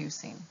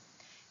reproducing.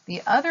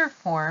 The other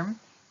form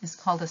is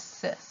called a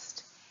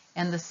cyst.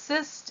 And the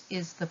cyst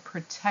is the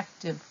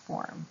protective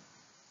form.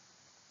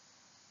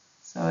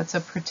 So it's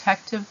a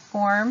protective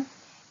form,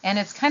 and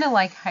it's kind of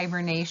like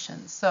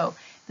hibernation. So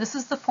this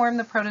is the form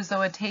the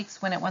protozoa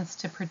takes when it wants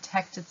to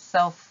protect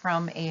itself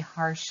from a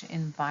harsh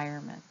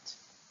environment.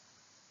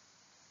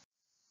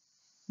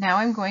 Now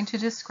I'm going to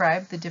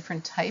describe the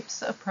different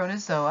types of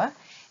protozoa,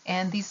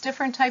 and these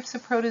different types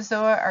of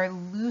protozoa are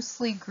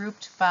loosely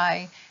grouped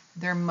by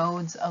their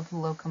modes of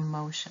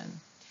locomotion.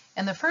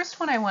 And the first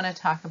one I want to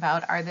talk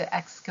about are the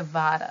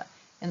excavata,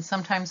 and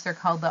sometimes they're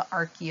called the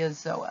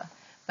archaeozoa.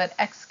 But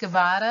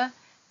excavata,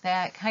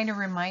 that kind of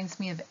reminds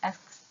me of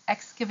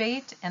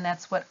excavate, and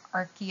that's what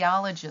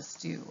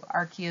archaeologists do,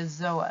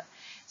 archaeozoa.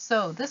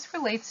 So this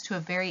relates to a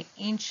very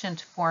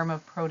ancient form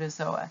of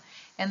protozoa,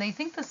 and they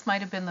think this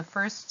might have been the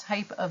first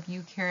type of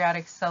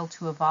eukaryotic cell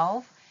to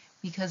evolve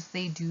because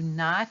they do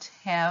not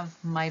have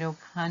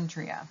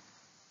mitochondria.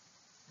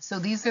 So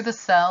these are the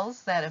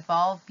cells that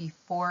evolved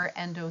before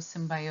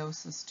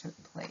endosymbiosis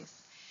took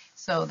place.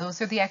 So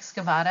those are the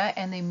excavata,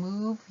 and they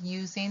move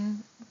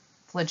using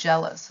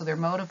flagella. So their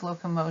mode of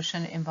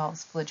locomotion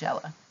involves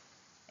flagella.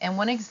 And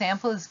one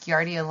example is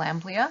Giardia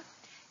lamblia.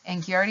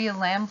 And Giardia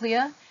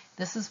lamblia,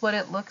 this is what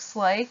it looks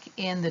like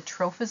in the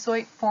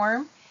trophozoite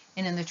form.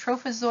 And in the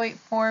trophozoite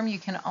form, you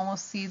can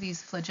almost see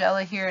these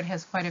flagella here. It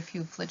has quite a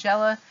few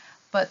flagella,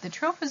 but the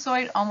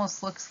trophozoite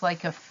almost looks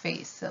like a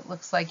face. It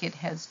looks like it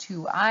has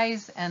two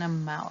eyes and a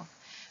mouth.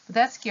 But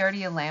that's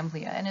Giardia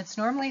lamblia, and it's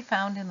normally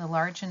found in the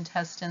large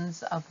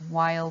intestines of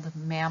wild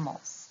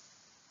mammals.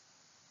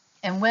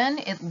 And when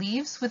it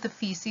leaves with the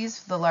feces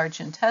of the large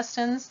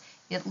intestines,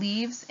 it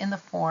leaves in the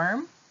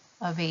form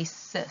of a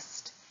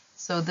cyst.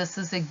 So this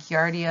is a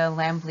Giardia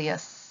lamblia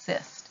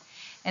cyst.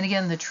 And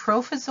again, the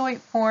trophozoite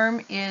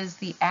form is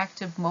the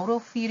active modal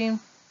feeding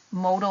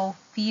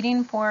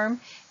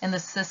form, and the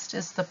cyst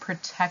is the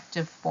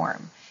protective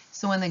form.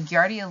 So when the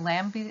Giardia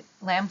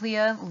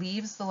lamblia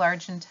leaves the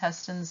large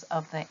intestines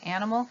of the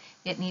animal,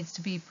 it needs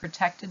to be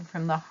protected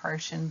from the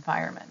harsh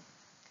environment.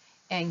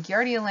 And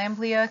Giardia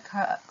lamblia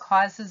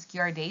causes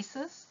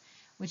giardasis,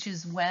 which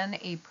is when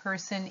a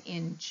person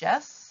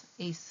ingests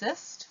a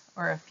cyst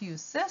or a few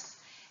cysts,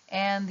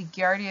 and the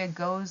giardia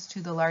goes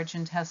to the large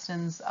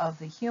intestines of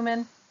the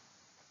human.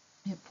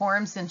 It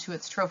forms into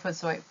its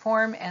trophozoite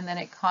form, and then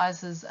it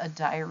causes a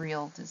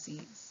diarrheal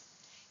disease,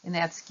 and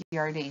that's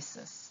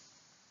giardasis.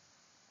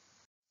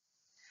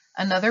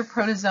 Another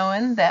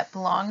protozoan that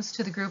belongs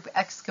to the group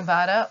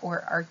excavata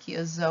or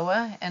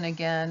archaeozoa, and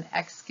again,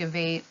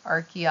 excavate,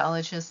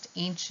 archaeologist,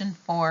 ancient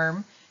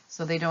form,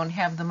 so they don't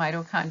have the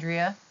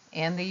mitochondria,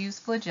 and they use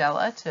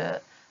flagella to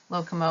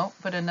locomote.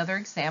 But another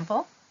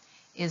example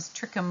is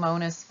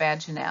Trichomonas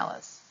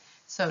vaginalis.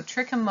 So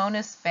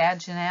Trichomonas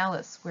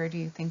vaginalis, where do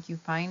you think you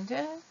find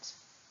it?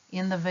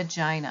 In the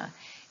vagina.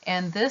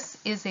 And this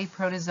is a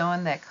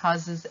protozoan that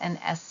causes an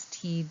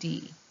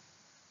STD.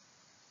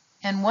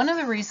 And one of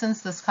the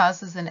reasons this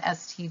causes an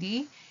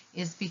STD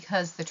is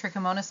because the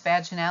Trichomonas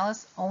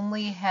vaginalis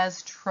only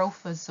has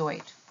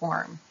trophozoite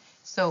form.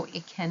 So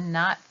it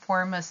cannot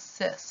form a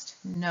cyst,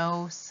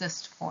 no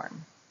cyst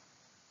form.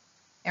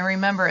 And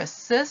remember, a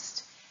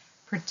cyst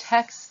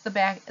protects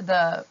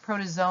the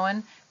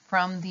protozoan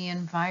from the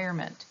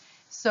environment.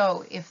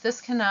 So if this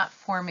cannot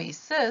form a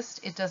cyst,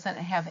 it doesn't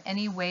have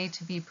any way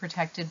to be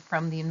protected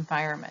from the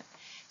environment.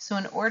 So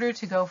in order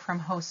to go from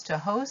host to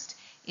host,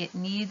 it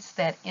needs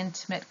that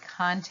intimate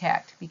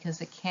contact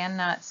because it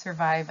cannot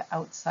survive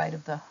outside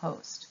of the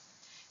host.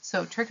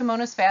 So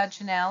Trichomonas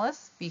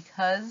vaginalis,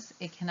 because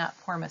it cannot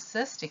form a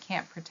cyst, it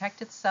can't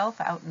protect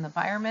itself out in the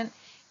environment,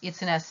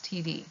 it's an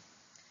STD.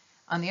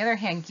 On the other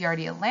hand,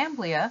 Giardia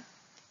lamblia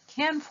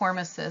can form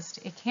a cyst,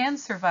 it can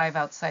survive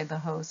outside the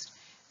host,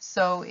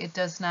 so it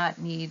does not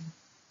need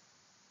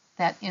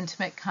that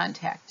intimate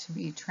contact to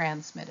be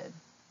transmitted.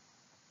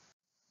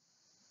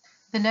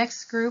 The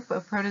next group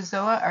of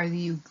protozoa are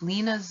the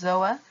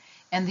euglenozoa,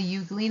 and the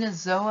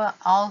euglenozoa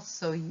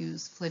also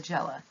use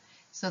flagella.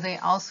 So they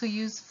also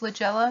use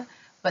flagella,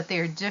 but they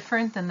are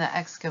different than the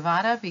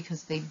excavata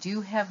because they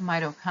do have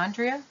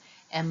mitochondria,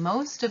 and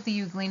most of the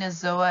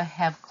euglenozoa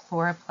have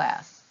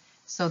chloroplasts.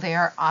 So they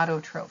are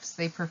autotrophs.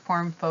 They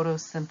perform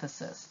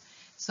photosynthesis.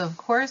 So of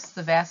course,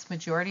 the vast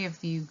majority of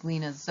the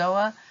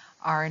euglenozoa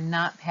are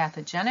not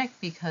pathogenic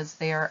because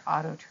they are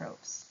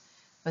autotrophs.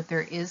 But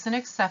there is an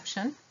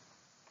exception,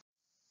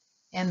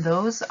 and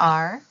those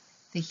are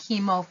the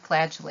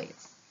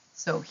hemoflagellates.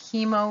 So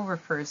hemo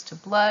refers to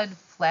blood,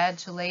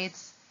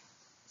 flagellates,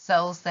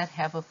 cells that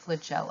have a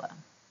flagella.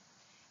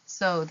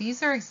 So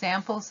these are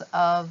examples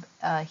of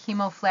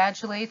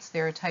hemoflagellates.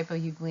 They're a type of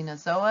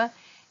euglenozoa,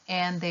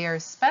 and they are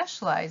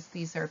specialized.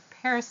 These are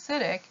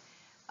parasitic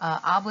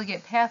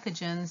obligate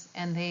pathogens,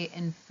 and they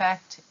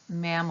infect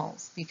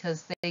mammals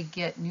because they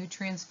get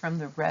nutrients from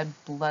the red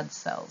blood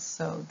cells.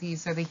 So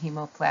these are the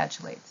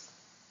hemoflagellates.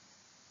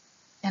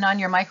 And on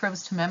your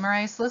microbes to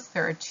memorize list,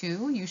 there are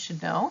two you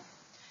should know: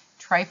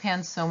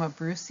 Trypanosoma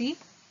brucei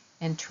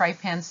and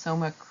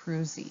Trypanosoma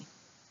cruzi.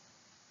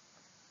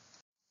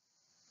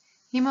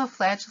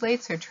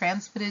 Hemoflagellates are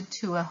transmitted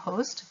to a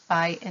host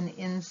by an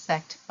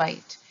insect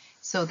bite.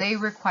 So they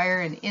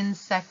require an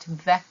insect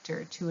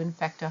vector to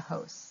infect a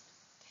host.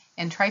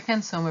 And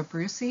Trypanosoma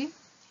brucei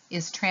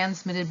is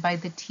transmitted by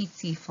the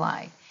tsetse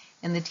fly.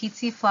 And the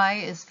tsetse fly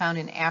is found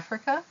in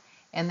Africa,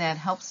 and that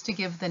helps to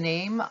give the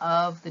name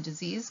of the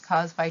disease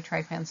caused by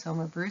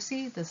Trypanosoma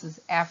brucei. This is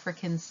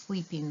African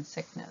sleeping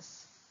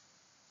sickness.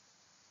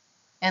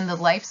 And the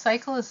life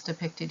cycle is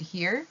depicted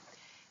here.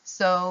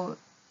 So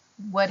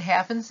what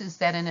happens is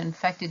that an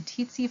infected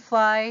tsetse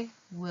fly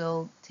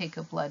will take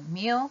a blood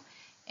meal,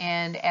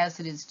 and as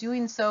it is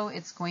doing so,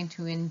 it's going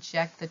to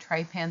inject the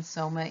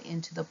trypanosoma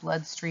into the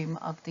bloodstream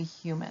of the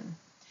human.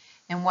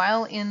 And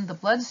while in the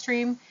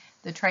bloodstream,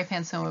 the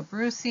Trypanosoma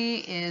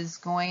brucei is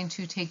going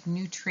to take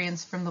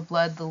nutrients from the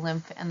blood, the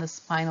lymph, and the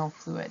spinal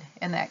fluid,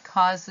 and that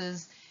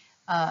causes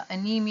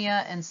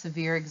anemia and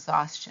severe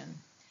exhaustion.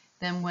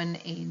 Then when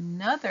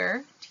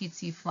another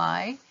tsetse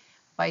fly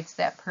bites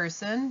that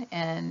person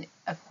and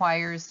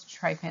acquires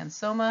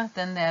trypanosoma,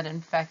 then that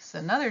infects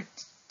another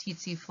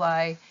tsetse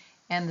fly,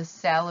 and the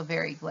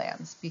salivary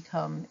glands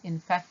become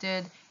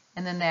infected,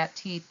 and then that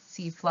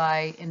tsetse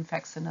fly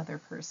infects another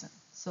person.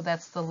 So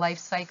that's the life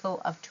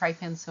cycle of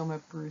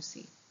Trypanosoma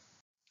brucei.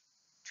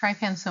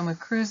 Trypanosoma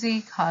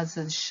cruzi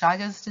causes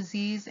Chagas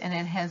disease, and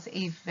it has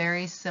a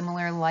very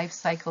similar life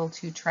cycle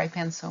to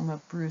Trypanosoma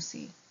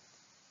brucei.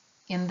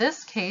 In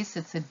this case,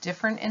 it's a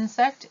different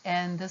insect,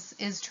 and this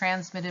is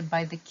transmitted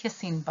by the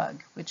kissing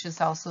bug, which is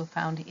also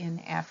found in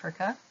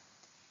Africa.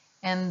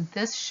 And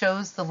this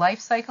shows the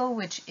life cycle,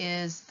 which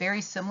is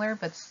very similar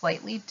but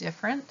slightly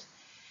different.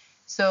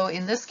 So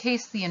in this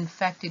case, the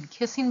infected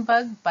kissing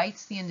bug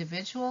bites the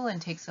individual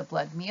and takes a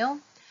blood meal.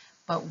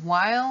 But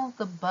while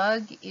the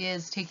bug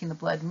is taking the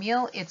blood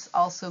meal, it's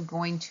also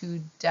going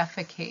to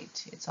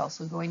defecate. It's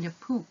also going to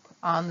poop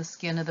on the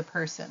skin of the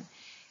person.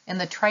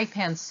 And the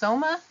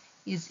trypanosoma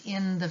is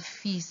in the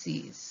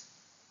feces.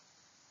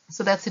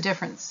 So that's the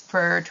difference.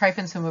 For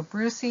Trypanosoma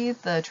brucei,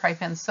 the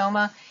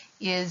trypanosoma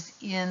is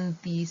in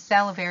the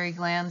salivary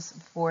glands.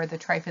 For the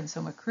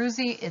Trypanosoma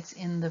cruzi, it's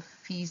in the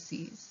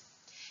feces.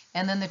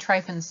 And then the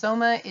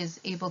trypanosoma is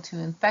able to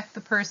infect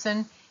the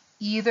person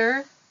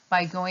either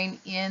by going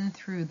in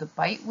through the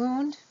bite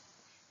wound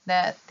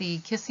that the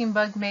kissing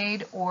bug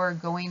made or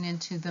going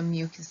into the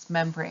mucous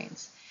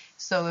membranes.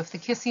 So if the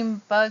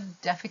kissing bug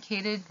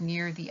defecated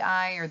near the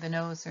eye or the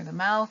nose or the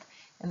mouth,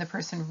 and the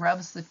person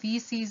rubs the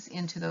feces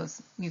into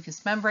those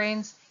mucous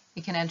membranes,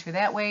 it can enter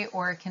that way,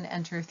 or it can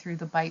enter through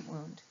the bite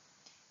wound.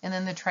 And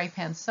then the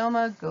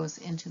trypanosoma goes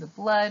into the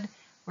blood,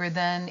 where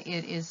then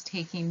it is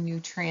taking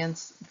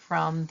nutrients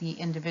from the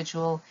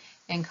individual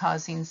and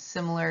causing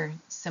similar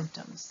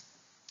symptoms.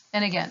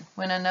 And again,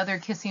 when another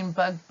kissing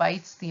bug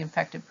bites the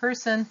infected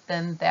person,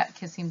 then that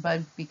kissing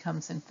bug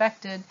becomes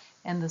infected,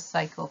 and the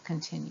cycle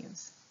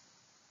continues.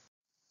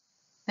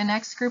 The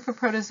next group of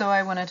protozoa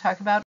I want to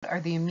talk about are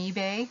the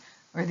amoebae,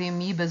 or the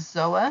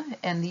amoebozoa,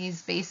 and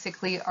these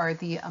basically are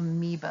the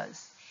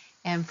amoebas.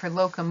 And for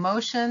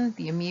locomotion,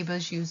 the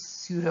amoebas use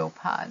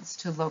pseudopods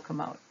to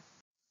locomote.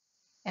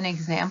 An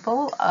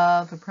example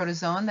of a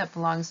protozoan that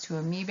belongs to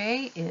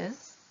amoebae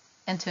is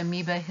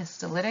Entamoeba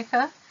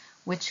histolytica,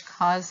 which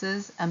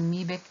causes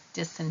amoebic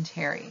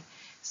dysentery.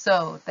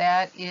 So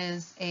that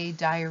is a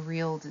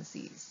diarrheal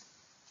disease.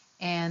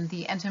 And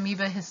the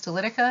Entamoeba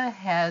histolytica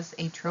has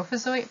a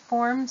trophozoite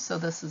form, so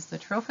this is the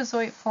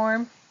trophozoite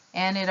form,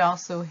 and it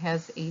also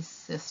has a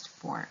cyst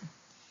form.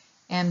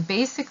 And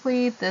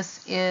basically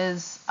this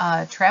is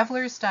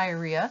traveler's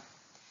diarrhea.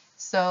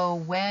 So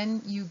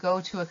when you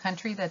go to a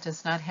country that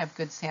does not have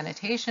good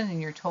sanitation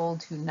and you're told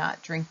to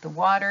not drink the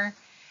water,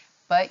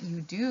 but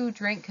you do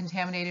drink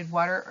contaminated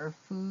water or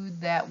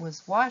food that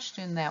was washed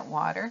in that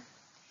water,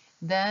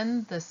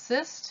 then the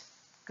cyst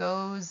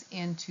goes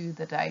into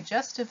the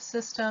digestive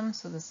system.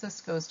 So the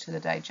cyst goes to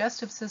the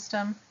digestive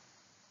system,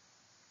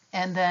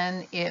 and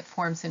then it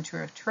forms into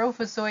a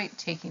trophozoite,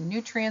 taking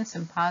nutrients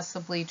and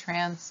possibly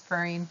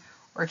transferring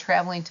or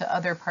traveling to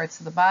other parts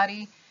of the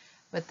body.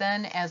 But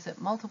then as it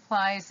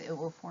multiplies, it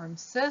will form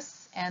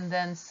cysts, and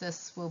then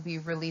cysts will be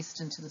released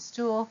into the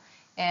stool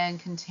and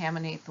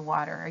contaminate the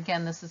water.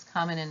 Again, this is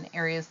common in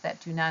areas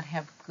that do not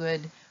have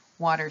good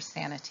water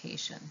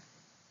sanitation.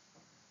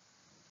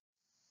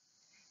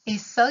 A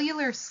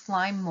cellular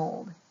slime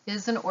mold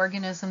is an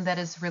organism that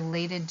is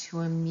related to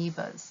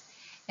amoebas.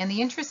 And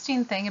the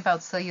interesting thing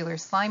about cellular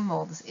slime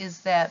molds is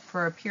that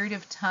for a period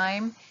of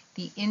time,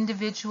 the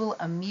individual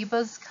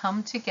amoebas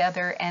come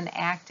together and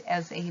act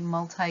as a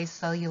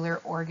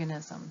multicellular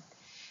organism.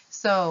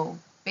 So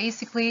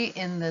basically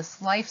in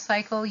this life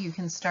cycle, you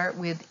can start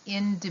with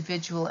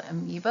individual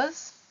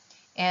amoebas.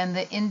 And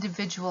the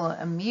individual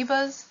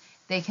amoebas,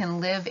 They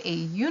can live a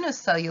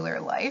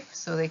unicellular life,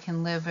 so they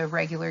can live a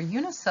regular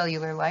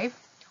unicellular life,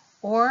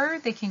 or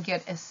they can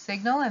get a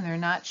signal and they're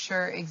not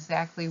sure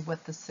exactly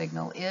what the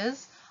signal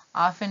is.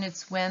 Often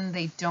it's when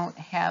they don't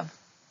have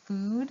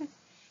food,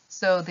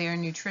 so they are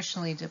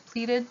nutritionally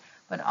depleted,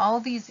 but all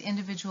these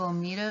individual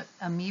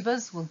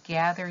amoebas will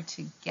gather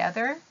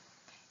together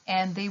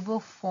and they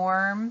will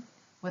form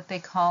what they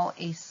call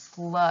a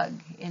slug,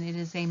 and it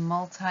is a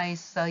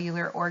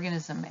multicellular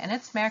organism, and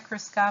it's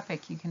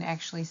macroscopic. You can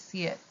actually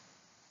see it.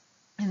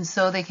 And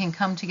so they can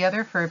come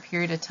together for a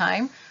period of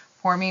time,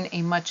 forming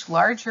a much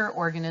larger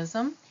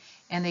organism,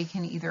 and they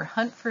can either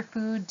hunt for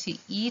food to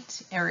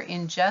eat or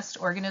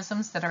ingest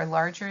organisms that are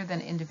larger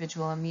than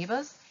individual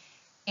amoebas,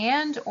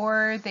 and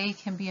or they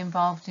can be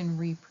involved in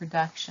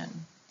reproduction.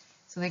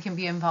 So they can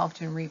be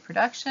involved in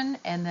reproduction,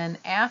 and then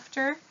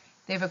after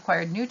they've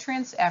acquired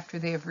nutrients, after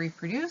they have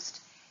reproduced,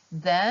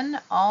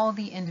 then all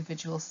the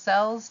individual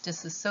cells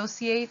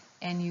dissociate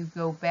and you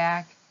go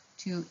back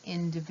to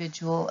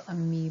individual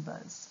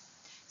amoebas.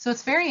 So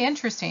it's very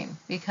interesting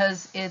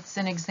because it's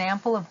an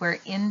example of where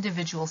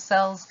individual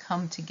cells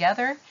come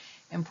together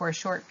and for a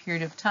short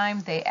period of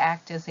time they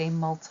act as a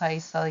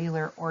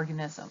multicellular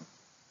organism.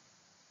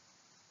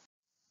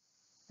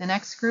 The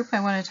next group I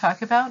want to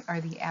talk about are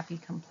the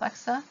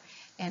apicomplexa,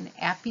 and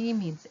api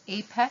means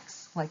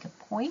apex, like a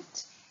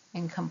point,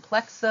 and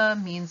complexa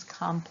means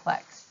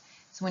complex.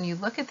 So when you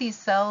look at these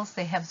cells,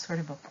 they have sort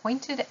of a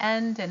pointed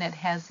end and it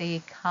has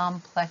a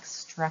complex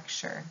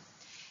structure.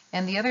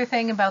 And the other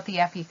thing about the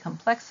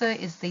apicomplexa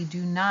is they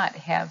do not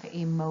have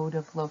a mode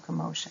of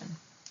locomotion.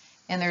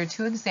 And there are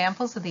two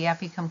examples of the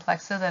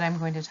apicomplexa that I'm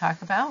going to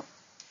talk about.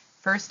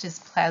 First is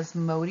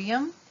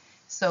Plasmodium.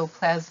 So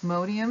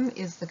Plasmodium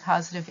is the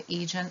causative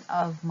agent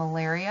of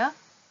malaria.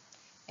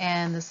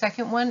 And the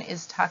second one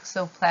is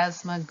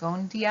Toxoplasma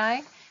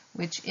gondii,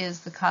 which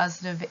is the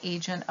causative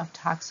agent of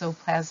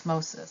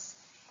toxoplasmosis.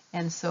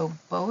 And so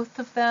both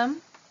of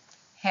them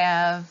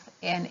have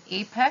an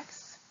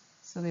apex,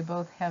 so they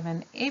both have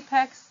an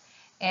apex,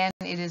 and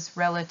it is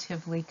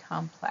relatively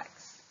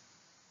complex.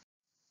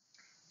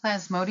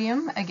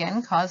 Plasmodium,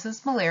 again,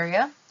 causes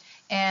malaria,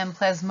 and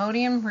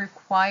Plasmodium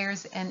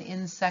requires an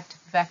insect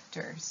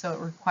vector, so it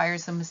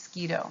requires a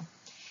mosquito.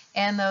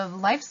 And the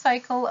life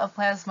cycle of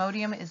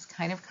Plasmodium is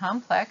kind of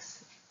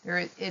complex.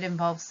 It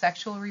involves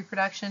sexual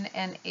reproduction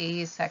and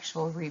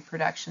asexual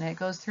reproduction. It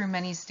goes through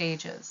many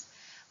stages.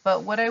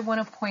 But what I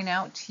want to point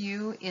out to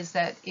you is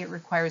that it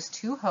requires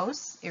two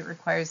hosts. It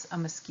requires a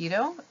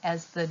mosquito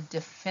as the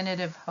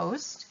definitive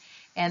host,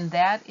 and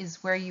that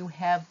is where you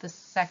have the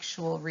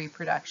sexual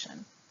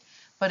reproduction.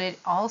 But it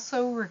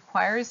also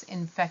requires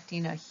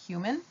infecting a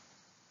human,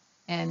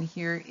 and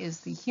here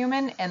is the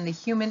human, and the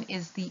human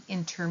is the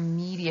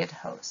intermediate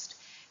host.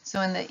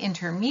 So in the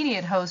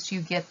intermediate host,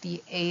 you get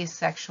the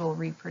asexual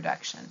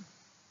reproduction.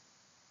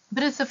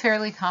 But it's a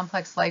fairly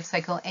complex life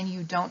cycle, and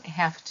you don't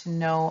have to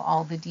know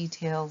all the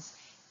details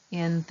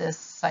in this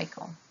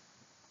cycle.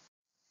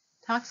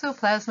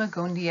 Toxoplasma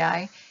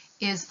gondii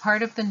is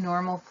part of the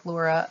normal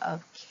flora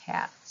of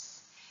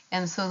cats.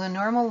 And so the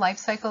normal life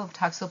cycle of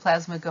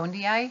Toxoplasma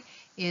gondii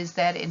is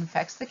that it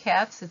infects the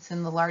cats. It's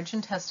in the large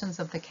intestines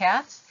of the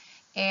cats,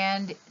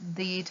 and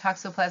the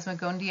Toxoplasma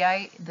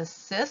gondii, the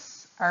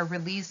cysts, are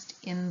released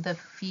in the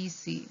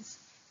feces.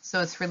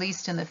 So it's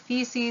released in the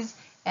feces,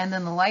 and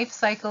then the life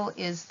cycle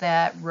is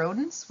that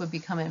rodents would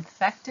become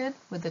infected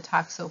with the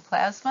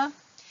toxoplasma,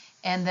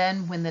 and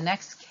then when the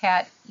next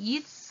cat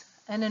eats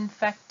an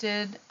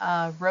infected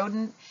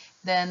rodent,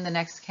 then the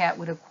next cat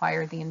would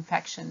acquire the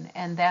infection,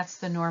 and that's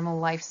the normal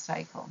life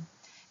cycle.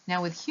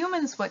 Now with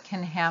humans, what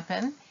can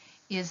happen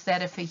is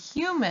that if a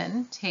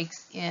human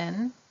takes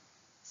in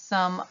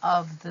some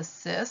of the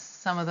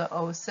cysts, some of the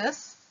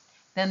oocysts,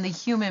 then the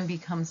human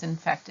becomes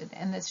infected.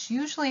 And this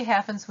usually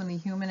happens when the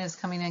human is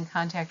coming in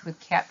contact with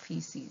cat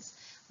feces,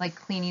 like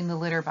cleaning the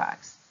litter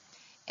box.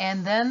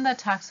 And then the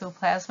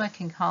toxoplasma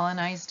can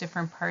colonize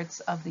different parts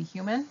of the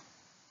human,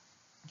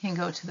 can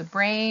go to the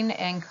brain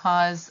and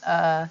cause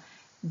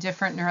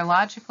different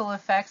neurological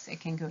effects.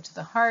 It can go to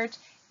the heart,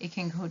 it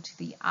can go to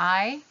the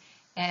eye,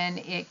 and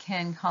it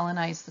can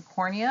colonize the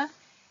cornea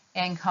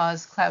and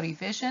cause cloudy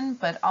vision,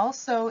 but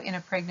also in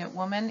a pregnant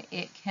woman,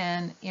 it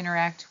can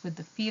interact with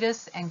the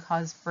fetus and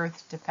cause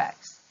birth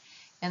defects.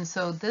 And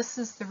so this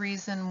is the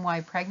reason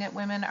why pregnant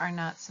women are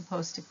not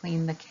supposed to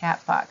clean the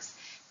cat box,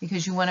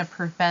 because you want to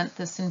prevent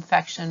this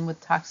infection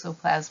with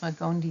Toxoplasma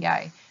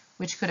gondii,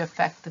 which could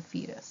affect the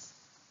fetus.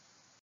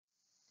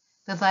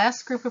 The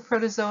last group of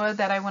protozoa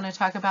that I want to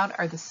talk about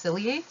are the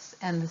ciliates,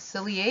 and the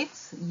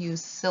ciliates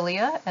use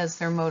cilia as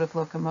their mode of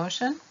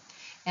locomotion.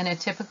 And a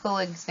typical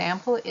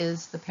example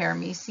is the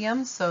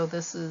paramecium, so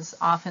this is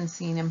often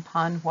seen in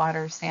pond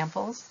water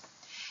samples.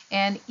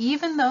 And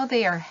even though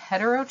they are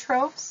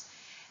heterotrophs,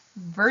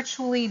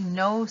 virtually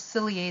no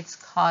ciliates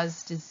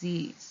cause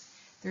disease.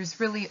 There's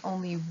really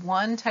only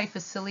one type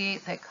of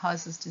ciliate that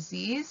causes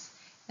disease,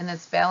 and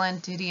that's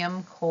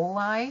Balandidium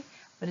coli,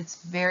 but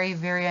it's very,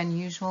 very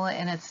unusual,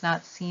 and it's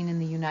not seen in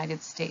the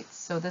United States.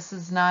 So this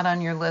is not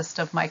on your list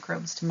of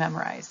microbes to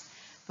memorize.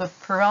 But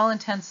for all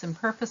intents and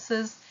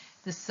purposes,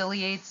 the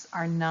ciliates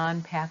are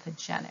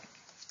non-pathogenic.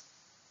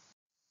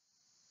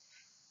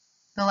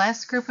 The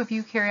last group of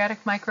eukaryotic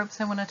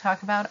microbes I want to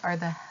talk about are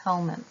the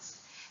helminths.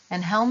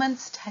 And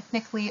helminths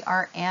technically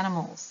are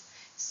animals.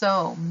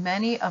 So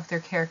many of their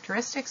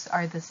characteristics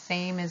are the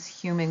same as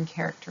human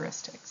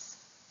characteristics.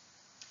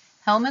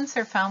 Helminths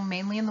are found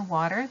mainly in the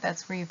water.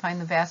 That's where you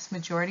find the vast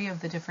majority of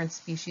the different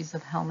species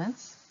of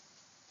helminths.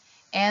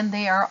 And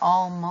they are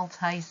all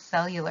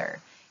multicellular.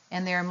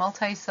 And they are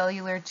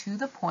multicellular to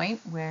the point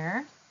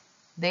where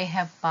they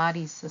have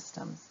body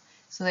systems.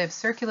 So they have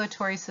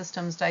circulatory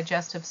systems,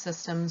 digestive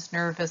systems,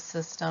 nervous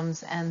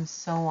systems, and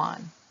so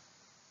on.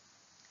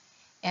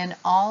 And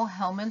all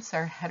helminths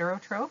are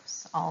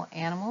heterotrophs. All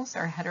animals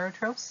are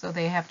heterotrophs, so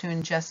they have to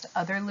ingest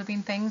other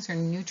living things or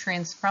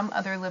nutrients from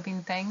other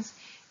living things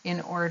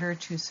in order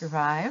to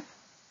survive.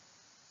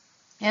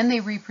 And they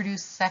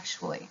reproduce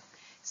sexually.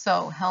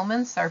 So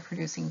helminths are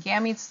producing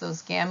gametes.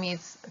 Those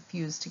gametes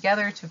fuse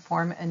together to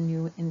form a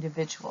new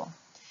individual.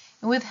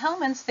 And with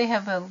helminths, they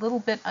have a little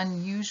bit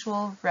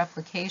unusual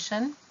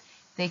replication.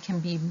 They can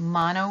be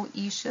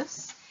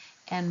monoecious,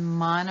 and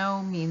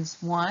mono means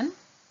one,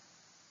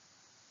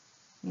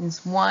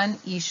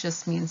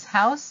 ecious means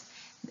house,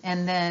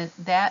 and then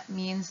that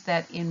means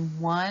that in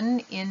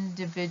one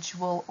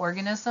individual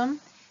organism,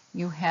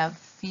 you have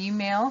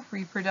female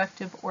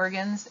reproductive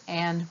organs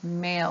and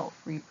male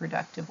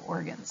reproductive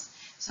organs.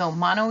 So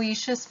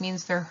monoecious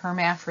means they're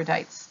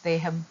hermaphrodites. They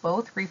have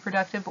both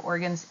reproductive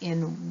organs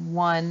in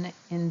one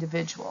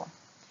individual.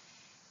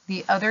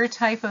 The other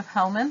type of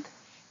helminth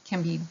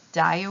can be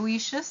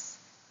dioecious.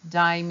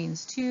 Di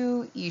means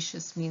two,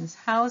 ecious means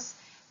house.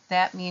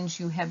 That means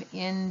you have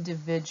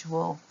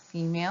individual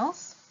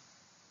females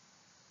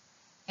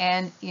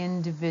and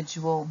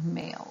individual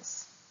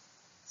males.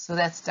 So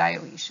that's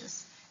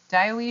dioecious.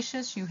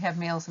 Dioecious, you have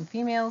males and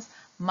females.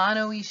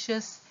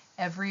 Monoecious,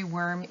 every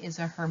worm is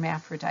a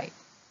hermaphrodite.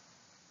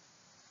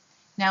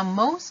 Now,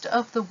 most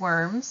of the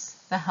worms,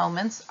 the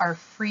helminths, are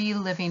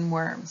free-living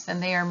worms,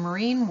 and they are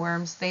marine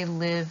worms. They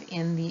live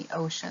in the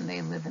ocean.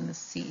 They live in the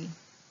sea.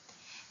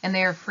 And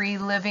they are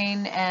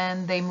free-living,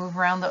 and they move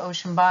around the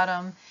ocean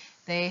bottom.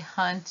 They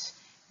hunt.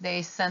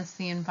 They sense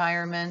the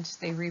environment.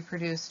 They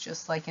reproduce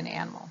just like an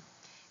animal.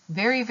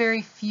 Very,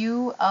 very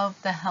few of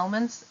the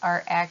helminths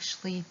are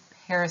actually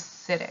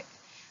parasitic.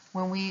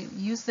 When we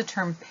use the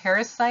term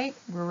parasite,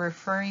 we're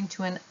referring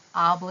to an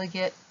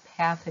obligate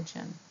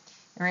pathogen.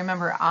 And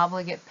remember,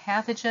 obligate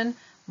pathogen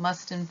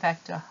must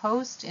infect a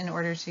host in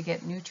order to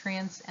get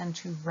nutrients and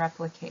to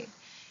replicate.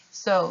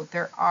 So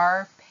there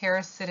are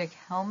parasitic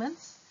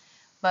helminths,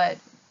 but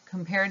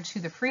compared to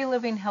the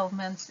free-living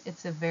helminths,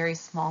 it's a very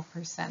small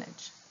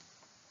percentage.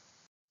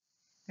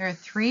 There are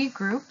three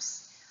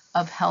groups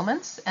of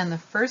helminths, and the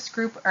first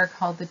group are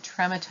called the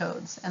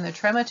trematodes, and the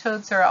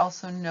trematodes are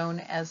also known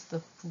as the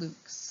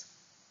flukes.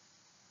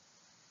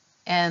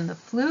 And the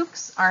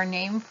flukes are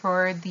named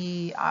for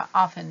the,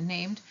 often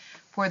named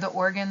for the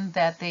organ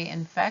that they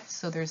infect.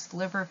 So there's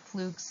liver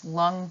flukes,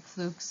 lung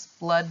flukes,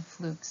 blood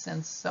flukes,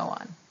 and so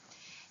on.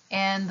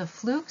 And the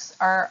flukes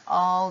are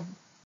all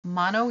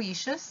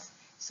monoecious.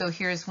 So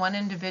here's one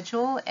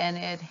individual, and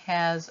it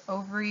has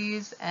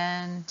ovaries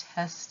and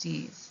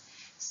testes.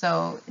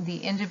 So the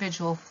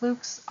individual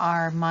flukes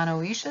are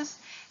monoecious,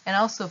 and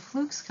also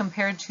flukes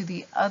compared to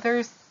the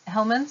other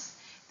helminths,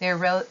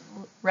 they're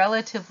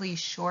relatively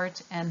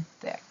short and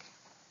thick.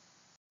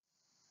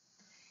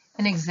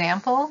 An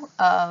example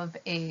of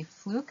a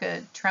fluke,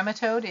 a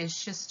trematode, is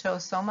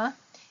schistosoma.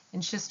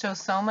 And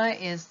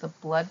schistosoma is the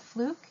blood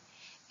fluke.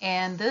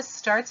 And the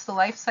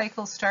life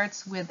cycle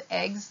starts with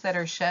eggs that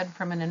are shed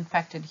from an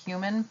infected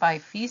human by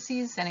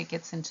feces, and it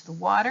gets into the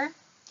water.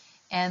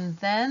 And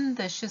then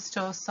the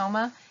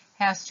schistosoma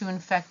has to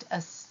infect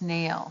a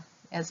snail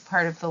as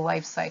part of the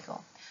life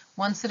cycle.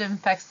 Once it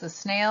infects the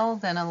snail,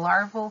 then a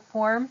larval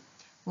form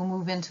will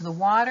move into the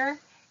water,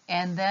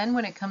 and then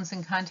when it comes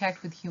in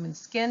contact with human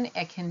skin,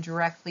 it can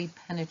directly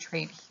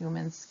penetrate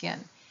human skin.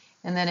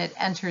 And then it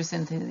enters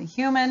into the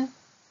human,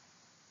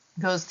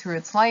 goes through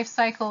its life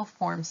cycle,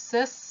 forms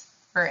cysts,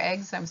 or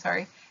eggs,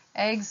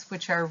 eggs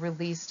which are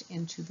released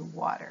into the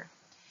water.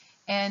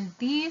 And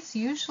these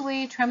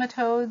usually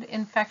trematode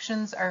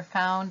infections are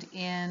found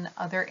in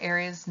other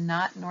areas,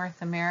 not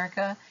North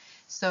America,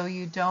 so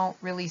you don't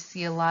really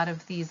see a lot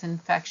of these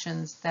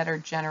infections that are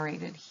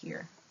generated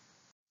here.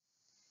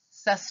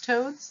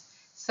 Cestodes.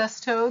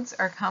 Cestodes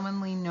are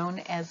commonly known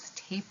as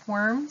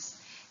tapeworms.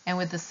 And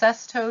with the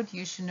cestode,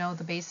 you should know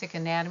the basic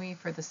anatomy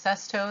for the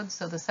cestode.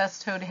 So the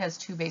cestode has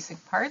two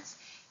basic parts.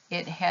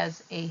 It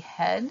has a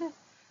head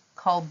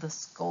called the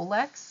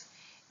scolex,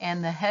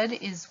 and the head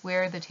is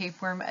where the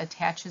tapeworm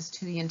attaches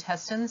to the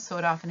intestines, so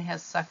it often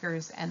has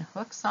suckers and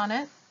hooks on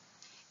it.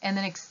 And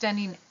then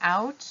extending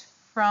out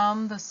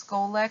from the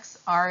scolex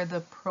are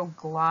the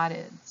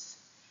proglottids.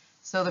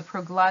 So the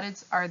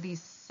proglottids are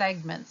these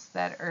segments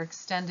that are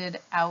extended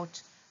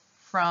out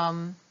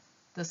from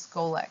the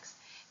scolex.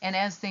 And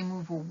as they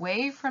move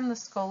away from the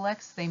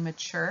scolex, they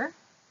mature.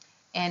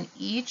 And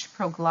each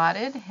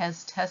proglottid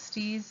has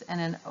testes and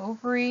an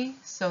ovary,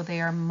 so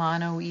they are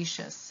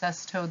monoecious.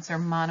 Cestodes are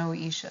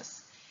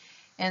monoecious.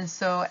 And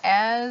so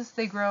as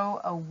they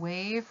grow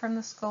away from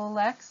the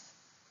scolex,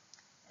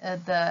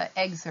 the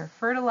eggs are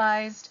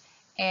fertilized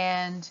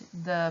and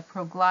the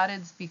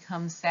proglottids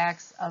become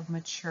sacs of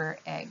mature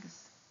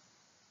eggs.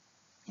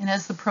 And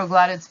as the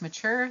proglottids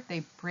mature,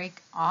 they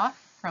break off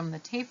from the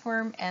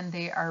tapeworm and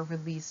they are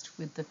released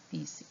with the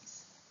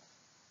feces.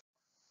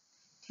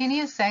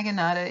 Taenia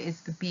saginata is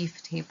the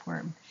beef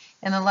tapeworm,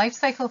 and the life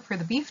cycle for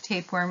the beef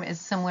tapeworm is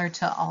similar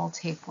to all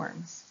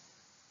tapeworms.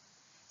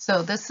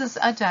 So this is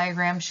a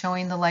diagram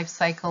showing the life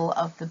cycle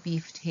of the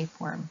beef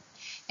tapeworm.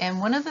 And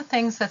one of the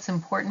things that's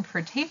important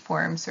for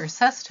tapeworms or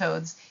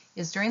cestodes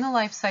is during the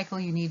life cycle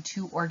you need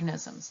two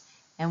organisms.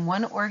 And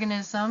one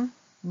organism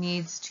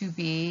needs to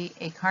be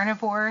a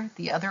carnivore,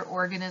 the other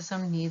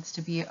organism needs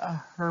to be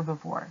a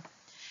herbivore.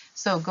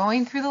 So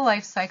going through the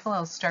life cycle,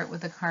 I'll start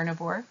with the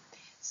carnivore.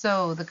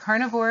 So the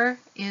carnivore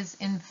is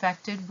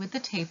infected with the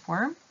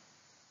tapeworm.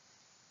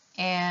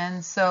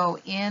 And so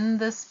in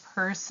this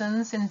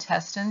person's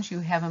intestines, you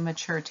have a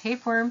mature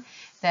tapeworm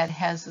that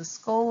has a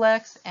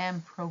scolex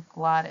and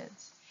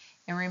proglottids.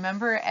 And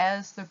remember,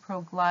 as the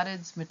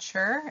proglottids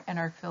mature and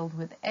are filled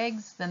with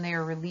eggs, then they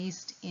are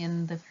released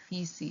in the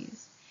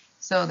feces.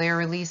 So they are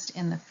released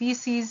in the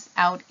feces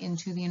out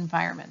into the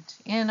environment,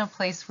 in a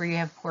place where you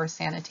have poor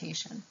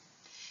sanitation.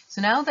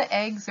 So now the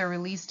eggs are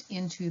released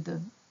into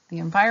the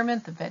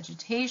environment, the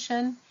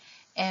vegetation,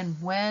 and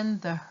when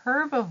the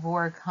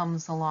herbivore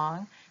comes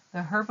along, the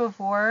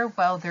herbivore,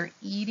 while they're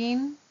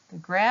eating the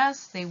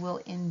grass, they will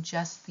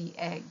ingest the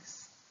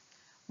eggs.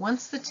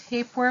 Once the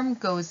tapeworm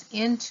goes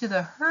into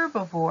the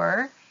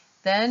herbivore,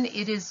 then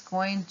it is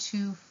going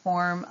to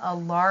form a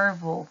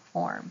larval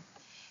form.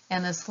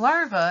 And this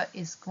larva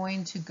is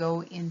going to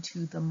go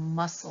into the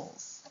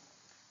muscles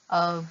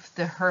of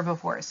the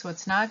herbivore. So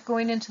it's not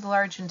going into the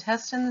large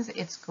intestines,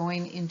 it's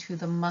going into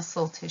the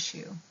muscle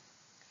tissue.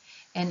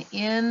 And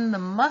in the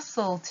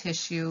muscle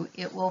tissue,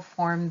 it will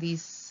form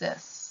these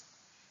cysts.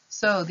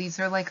 So these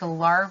are like a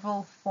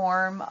larval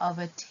form of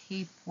a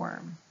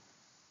tapeworm.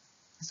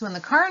 So in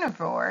the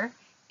carnivore,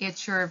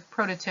 it's your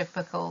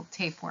prototypical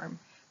tapeworm.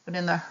 But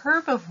in the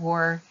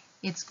herbivore,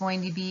 it's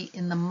going to be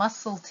in the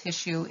muscle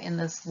tissue in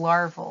this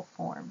larval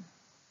form.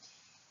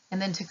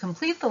 And then to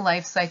complete the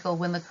life cycle,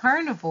 when the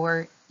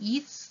carnivore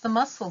eats the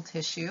muscle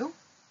tissue,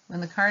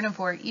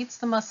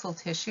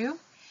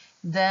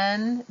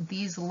 then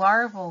these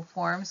larval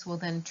forms will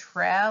then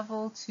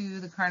travel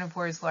to the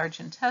carnivore's large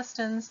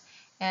intestines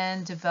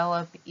and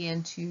develop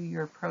into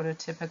your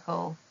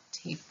prototypical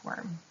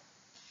tapeworm.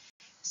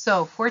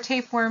 So for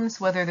tapeworms,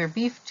 whether they're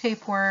beef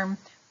tapeworm,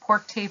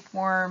 pork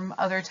tapeworm,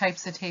 other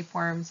types of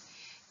tapeworms,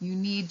 you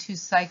need to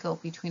cycle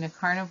between a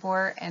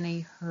carnivore and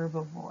a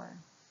herbivore.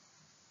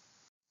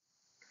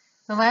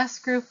 The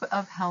last group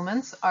of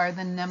helminths are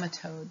the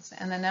nematodes,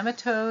 and the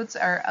nematodes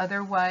are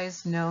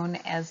otherwise known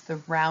as the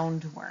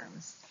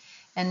roundworms.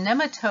 And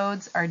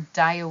nematodes are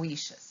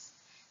dioecious.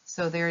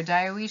 So they're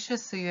dioecious,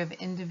 so you have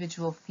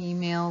individual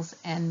females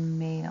and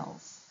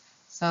males.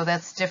 So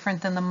that's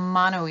different than the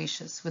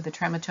monoecious with the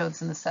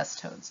trematodes and the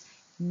cestodes.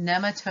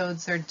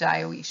 Nematodes are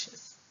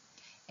dioecious.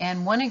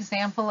 And one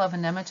example of a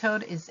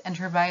nematode is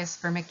Enterobius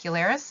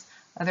vermicularis,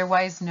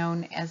 otherwise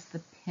known as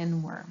the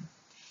pinworm.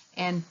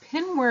 And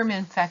pinworm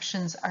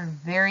infections are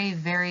very,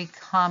 very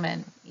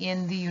common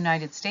in the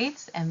United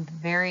States and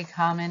very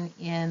common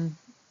in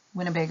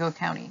Winnebago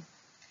County.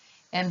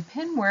 And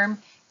pinworm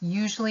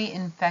usually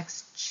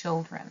infects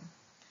children.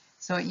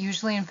 So it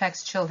usually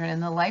infects children,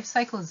 and the life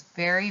cycle is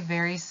very,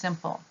 very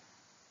simple.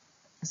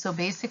 So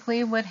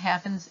basically what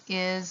happens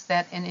is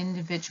that an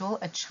individual,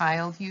 a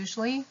child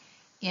usually,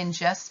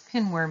 ingests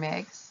pinworm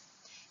eggs,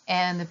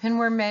 and the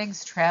pinworm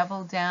eggs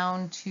travel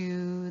down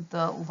to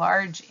the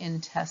large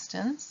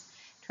intestines,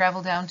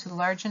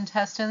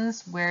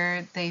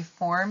 where they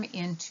form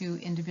into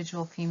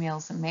individual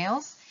females and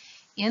males.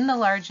 In the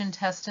large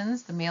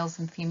intestines, the males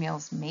and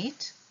females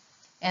mate.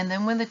 And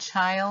then when the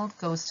child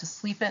goes to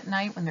sleep at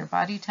night, when their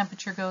body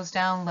temperature goes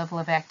down, level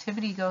of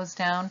activity goes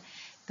down,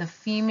 the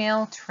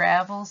female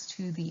travels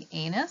to the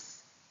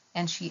anus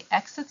and she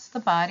exits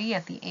the body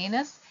at the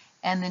anus,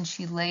 and then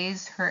she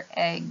lays her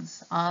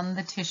eggs on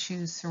the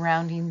tissues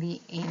surrounding the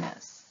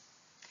anus.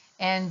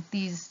 And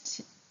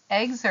these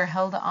eggs are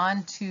held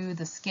onto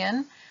the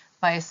skin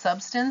by a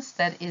substance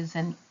that is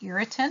an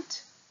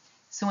irritant.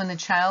 So when the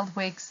child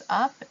wakes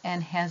up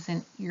and has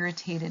an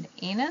irritated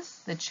anus,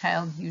 the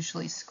child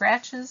usually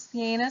scratches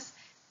the anus,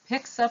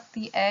 picks up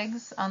the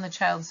eggs on the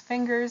child's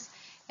fingers,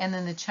 and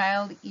then the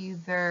child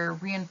either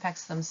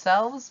reinfects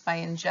themselves by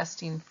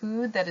ingesting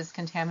food that is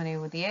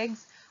contaminated with the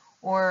eggs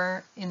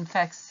or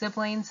infects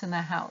siblings in the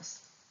house.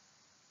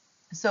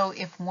 So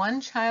if one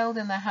child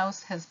in the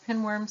house has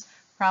pinworms,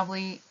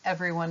 probably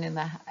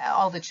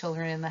all the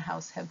children in the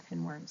house have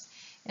pinworms.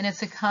 And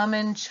it's a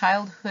common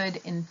childhood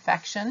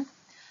infection.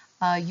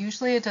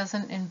 Usually it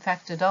doesn't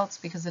infect adults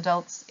because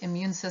adults'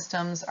 immune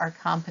systems are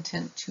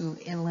competent to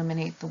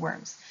eliminate the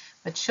worms.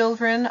 But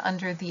children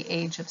under the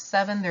age of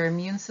 7, their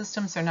immune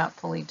systems are not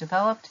fully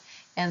developed,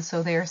 and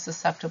so they are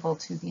susceptible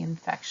to the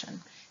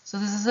infection. So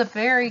this is a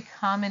very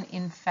common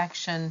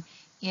infection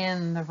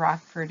in the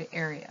Rockford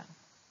area.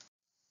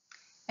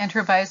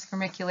 Enterobius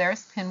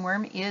gramicularis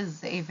pinworm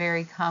is a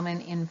very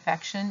common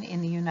infection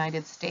in the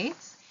United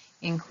States,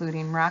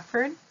 including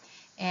Rockford.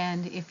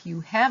 And if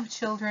you have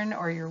children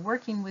or you're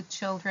working with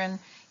children,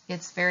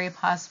 it's very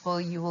possible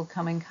you will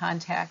come in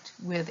contact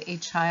with a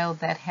child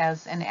that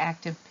has an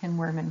active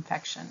pinworm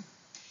infection.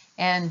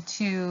 And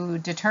to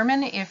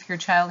determine if your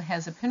child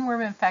has a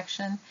pinworm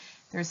infection,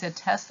 there's a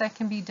test that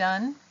can be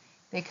done.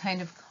 They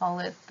kind of call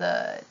it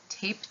the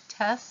tape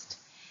test.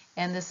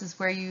 And this is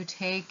where you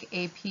take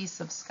a piece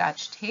of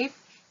Scotch tape,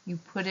 you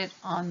put it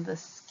on the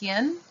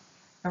skin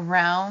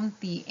around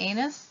the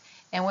anus,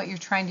 and what you're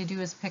trying to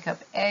do is pick up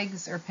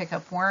eggs or pick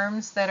up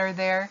worms that are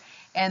there,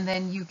 and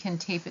then you can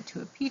tape it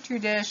to a petri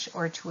dish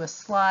or to a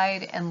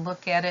slide and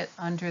look at it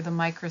under the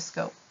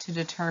microscope to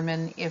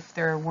determine if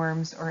there are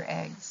worms or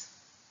eggs.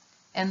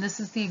 And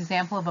this is the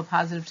example of a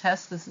positive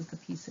test. This is the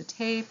piece of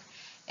tape,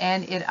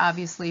 and it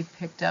obviously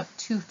picked up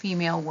 2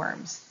 female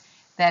worms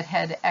that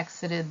had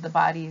exited the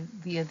body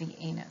via the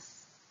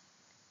anus.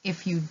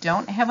 If you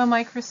don't have a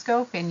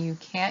microscope and you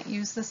can't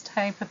use this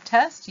type of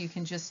test, you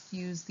can just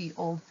use the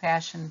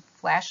old-fashioned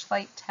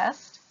flashlight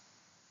test.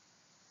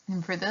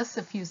 And for this,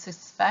 if you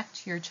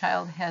suspect your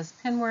child has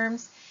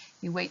pinworms,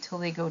 you wait till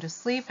they go to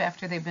sleep.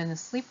 After they've been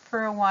asleep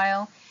for a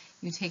while,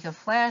 you take a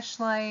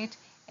flashlight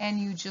and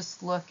you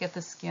just look at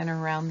the skin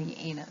around the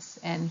anus.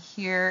 And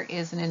here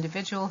is an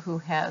individual who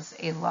has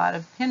a lot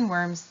of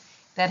pinworms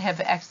that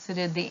have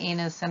exited the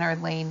anus and are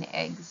laying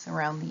eggs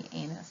around the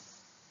anus.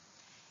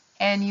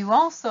 And you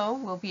also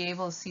will be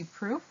able to see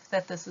proof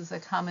that this is a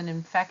common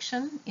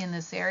infection in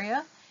this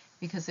area,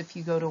 because if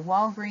you go to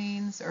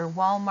Walgreens or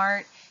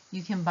Walmart,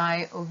 you can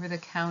buy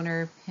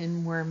over-the-counter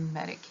pinworm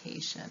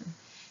medication.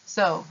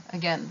 So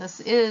again, this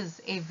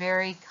is a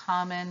very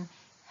common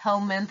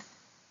helminth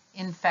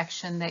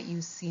infection that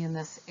you see in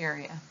this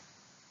area.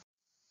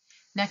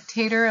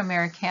 Nectator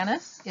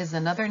americanus is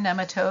another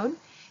nematode,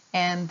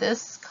 and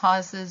this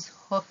causes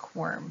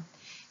hookworm.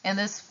 And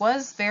this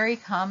was very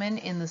common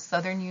in the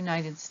southern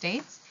United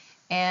States,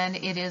 and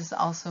it is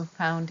also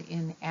found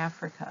in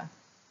Africa.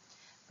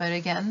 But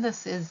again,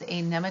 this is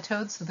a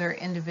nematode, so there are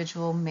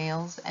individual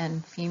males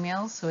and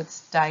females, so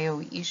it's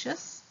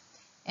dioecious.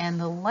 And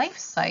the life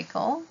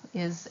cycle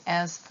is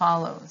as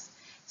follows.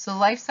 So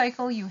life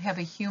cycle, you have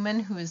a human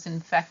who is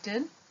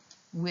infected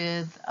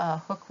with a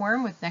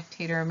hookworm with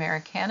Nectator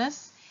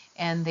americanus,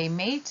 and they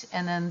mate,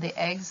 and then the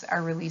eggs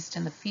are released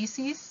in the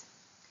feces.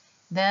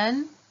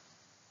 Then,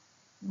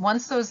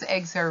 once those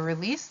eggs are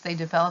released, they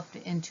develop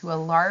into a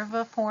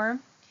larva form,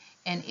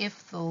 and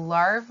if the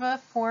larva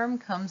form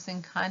comes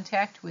in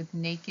contact with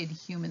naked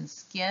human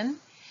skin,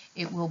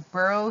 it will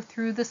burrow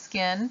through the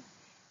skin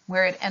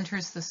where it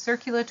enters the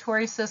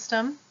circulatory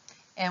system,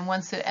 and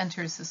once it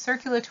enters the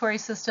circulatory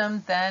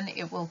system, then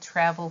it will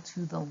travel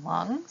to the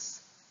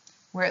lungs,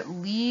 where it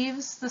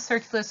leaves the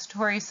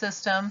circulatory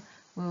system,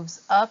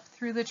 moves up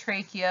through the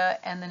trachea,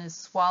 and then is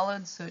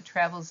swallowed, so it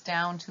travels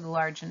down to the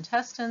large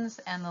intestines,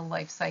 and the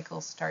life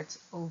cycle starts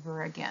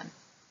over again.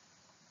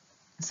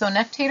 So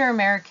Nectator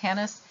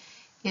americanus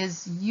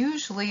is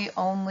usually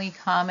only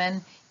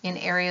common in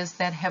areas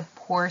that have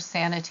poor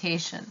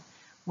sanitation,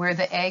 where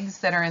the eggs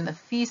that are in the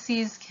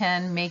feces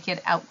can make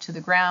it out to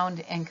the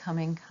ground and come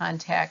in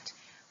contact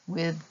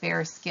with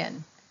bare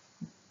skin,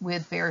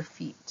 with bare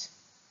feet.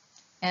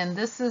 And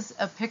this is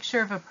a picture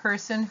of a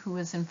person who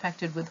was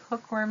infected with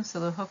hookworm. So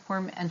the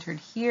hookworm entered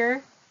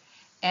here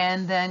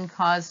and then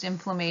caused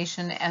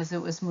inflammation as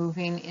it was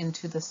moving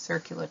into the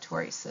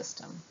circulatory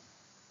system.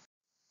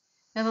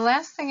 Now the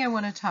last thing I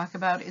want to talk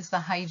about is the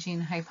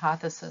hygiene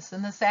hypothesis,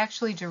 and this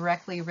actually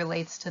directly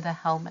relates to the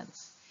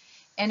helminths.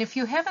 And if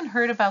you haven't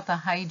heard about the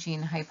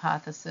hygiene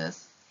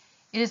hypothesis,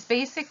 it is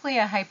basically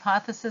a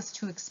hypothesis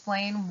to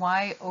explain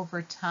why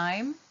over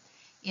time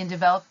in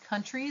developed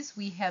countries,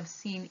 we have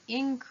seen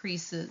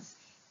increases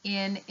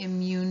in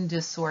immune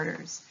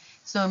disorders.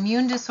 So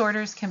immune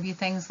disorders can be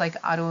things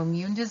like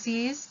autoimmune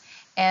disease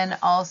and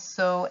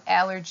also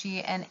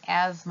allergy and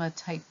asthma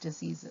type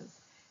diseases.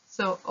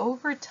 So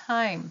over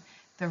time,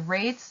 the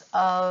rates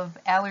of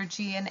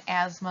allergy and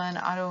asthma and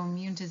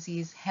autoimmune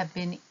disease have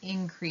been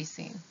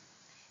increasing.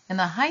 And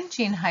the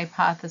hygiene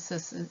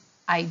hypothesis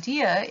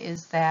idea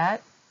is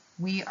that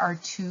we are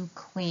too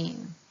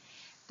clean,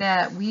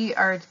 that we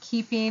are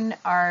keeping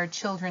our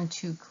children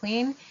too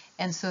clean,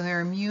 and so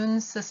their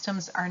immune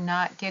systems are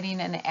not getting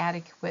an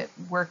adequate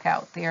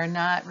workout. They are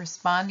not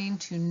responding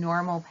to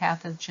normal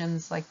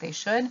pathogens like they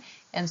should,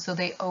 and so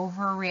they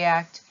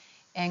overreact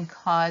and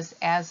cause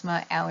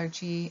asthma,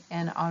 allergy,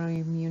 and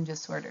autoimmune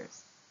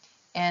disorders.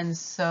 And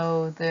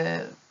so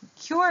the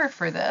cure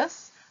for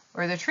this,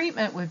 or the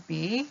treatment, would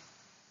be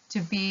to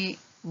be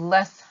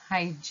less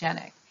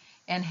hygienic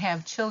and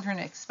have children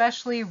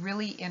especially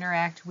really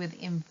interact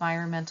with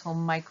environmental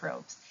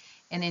microbes.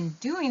 And in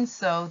doing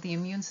so, the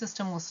immune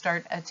system will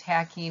start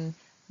attacking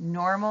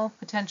normal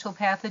potential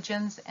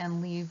pathogens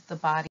and leave the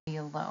body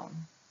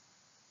alone.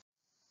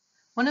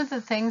 One of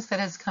the things that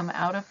has come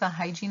out of the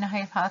hygiene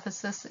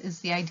hypothesis is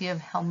the idea of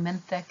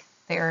helminthic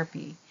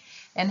therapy.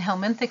 And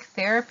helminthic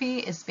therapy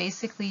is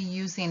basically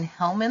using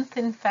helminth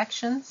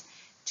infections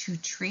to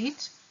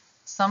treat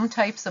some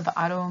types of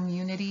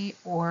autoimmunity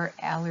or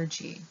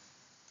allergy.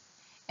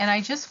 And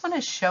I just want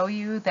to show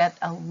you that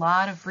a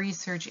lot of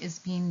research is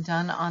being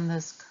done on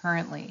this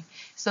currently.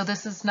 So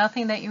this is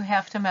nothing that you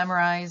have to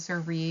memorize or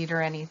read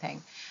or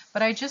anything.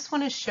 But I just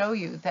want to show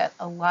you that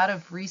a lot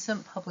of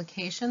recent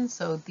publications,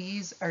 so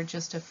these are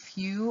just a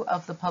few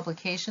of the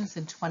publications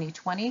in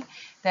 2020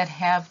 that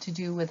have to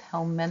do with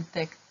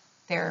helminthic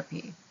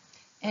therapy.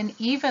 And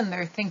even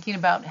they're thinking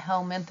about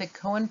helminthic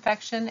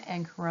co-infection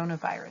and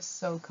coronavirus,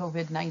 so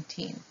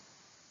COVID-19.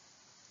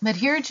 But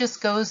here it just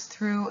goes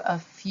through a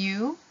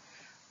few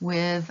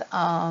with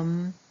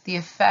the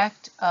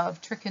effect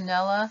of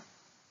Trichinella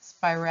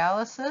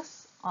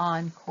spiralis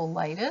on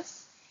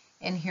colitis.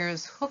 And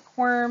here's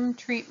hookworm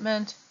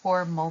treatment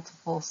for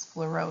multiple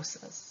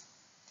sclerosis.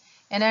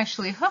 And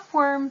actually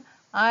hookworm,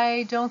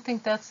 I don't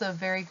think that's a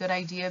very good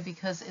idea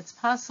because it's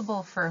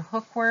possible for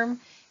hookworm,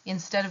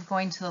 instead of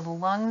going to the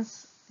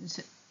lungs,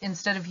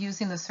 instead of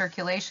using the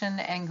circulation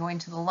and going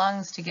to the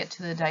lungs to get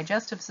to the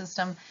digestive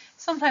system,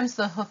 sometimes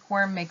the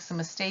hookworm makes a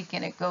mistake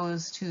and it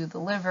goes to the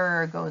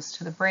liver or goes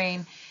to the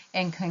brain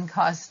and can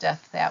cause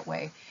death that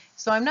way.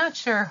 So I'm not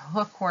sure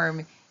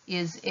hookworm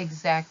is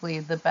exactly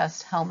the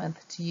best helminth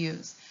to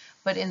use.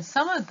 But in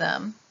some of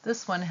them,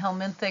 this one,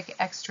 helminthic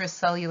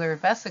extracellular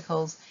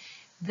vesicles,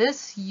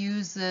 this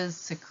uses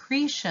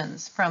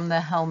secretions from the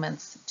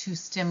helminths to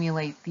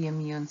stimulate the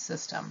immune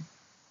system.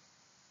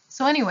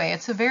 So anyway,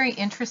 it's a very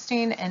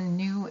interesting and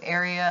new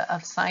area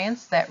of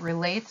science that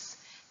relates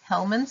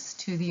helminths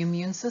to the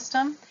immune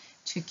system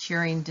to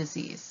curing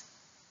disease.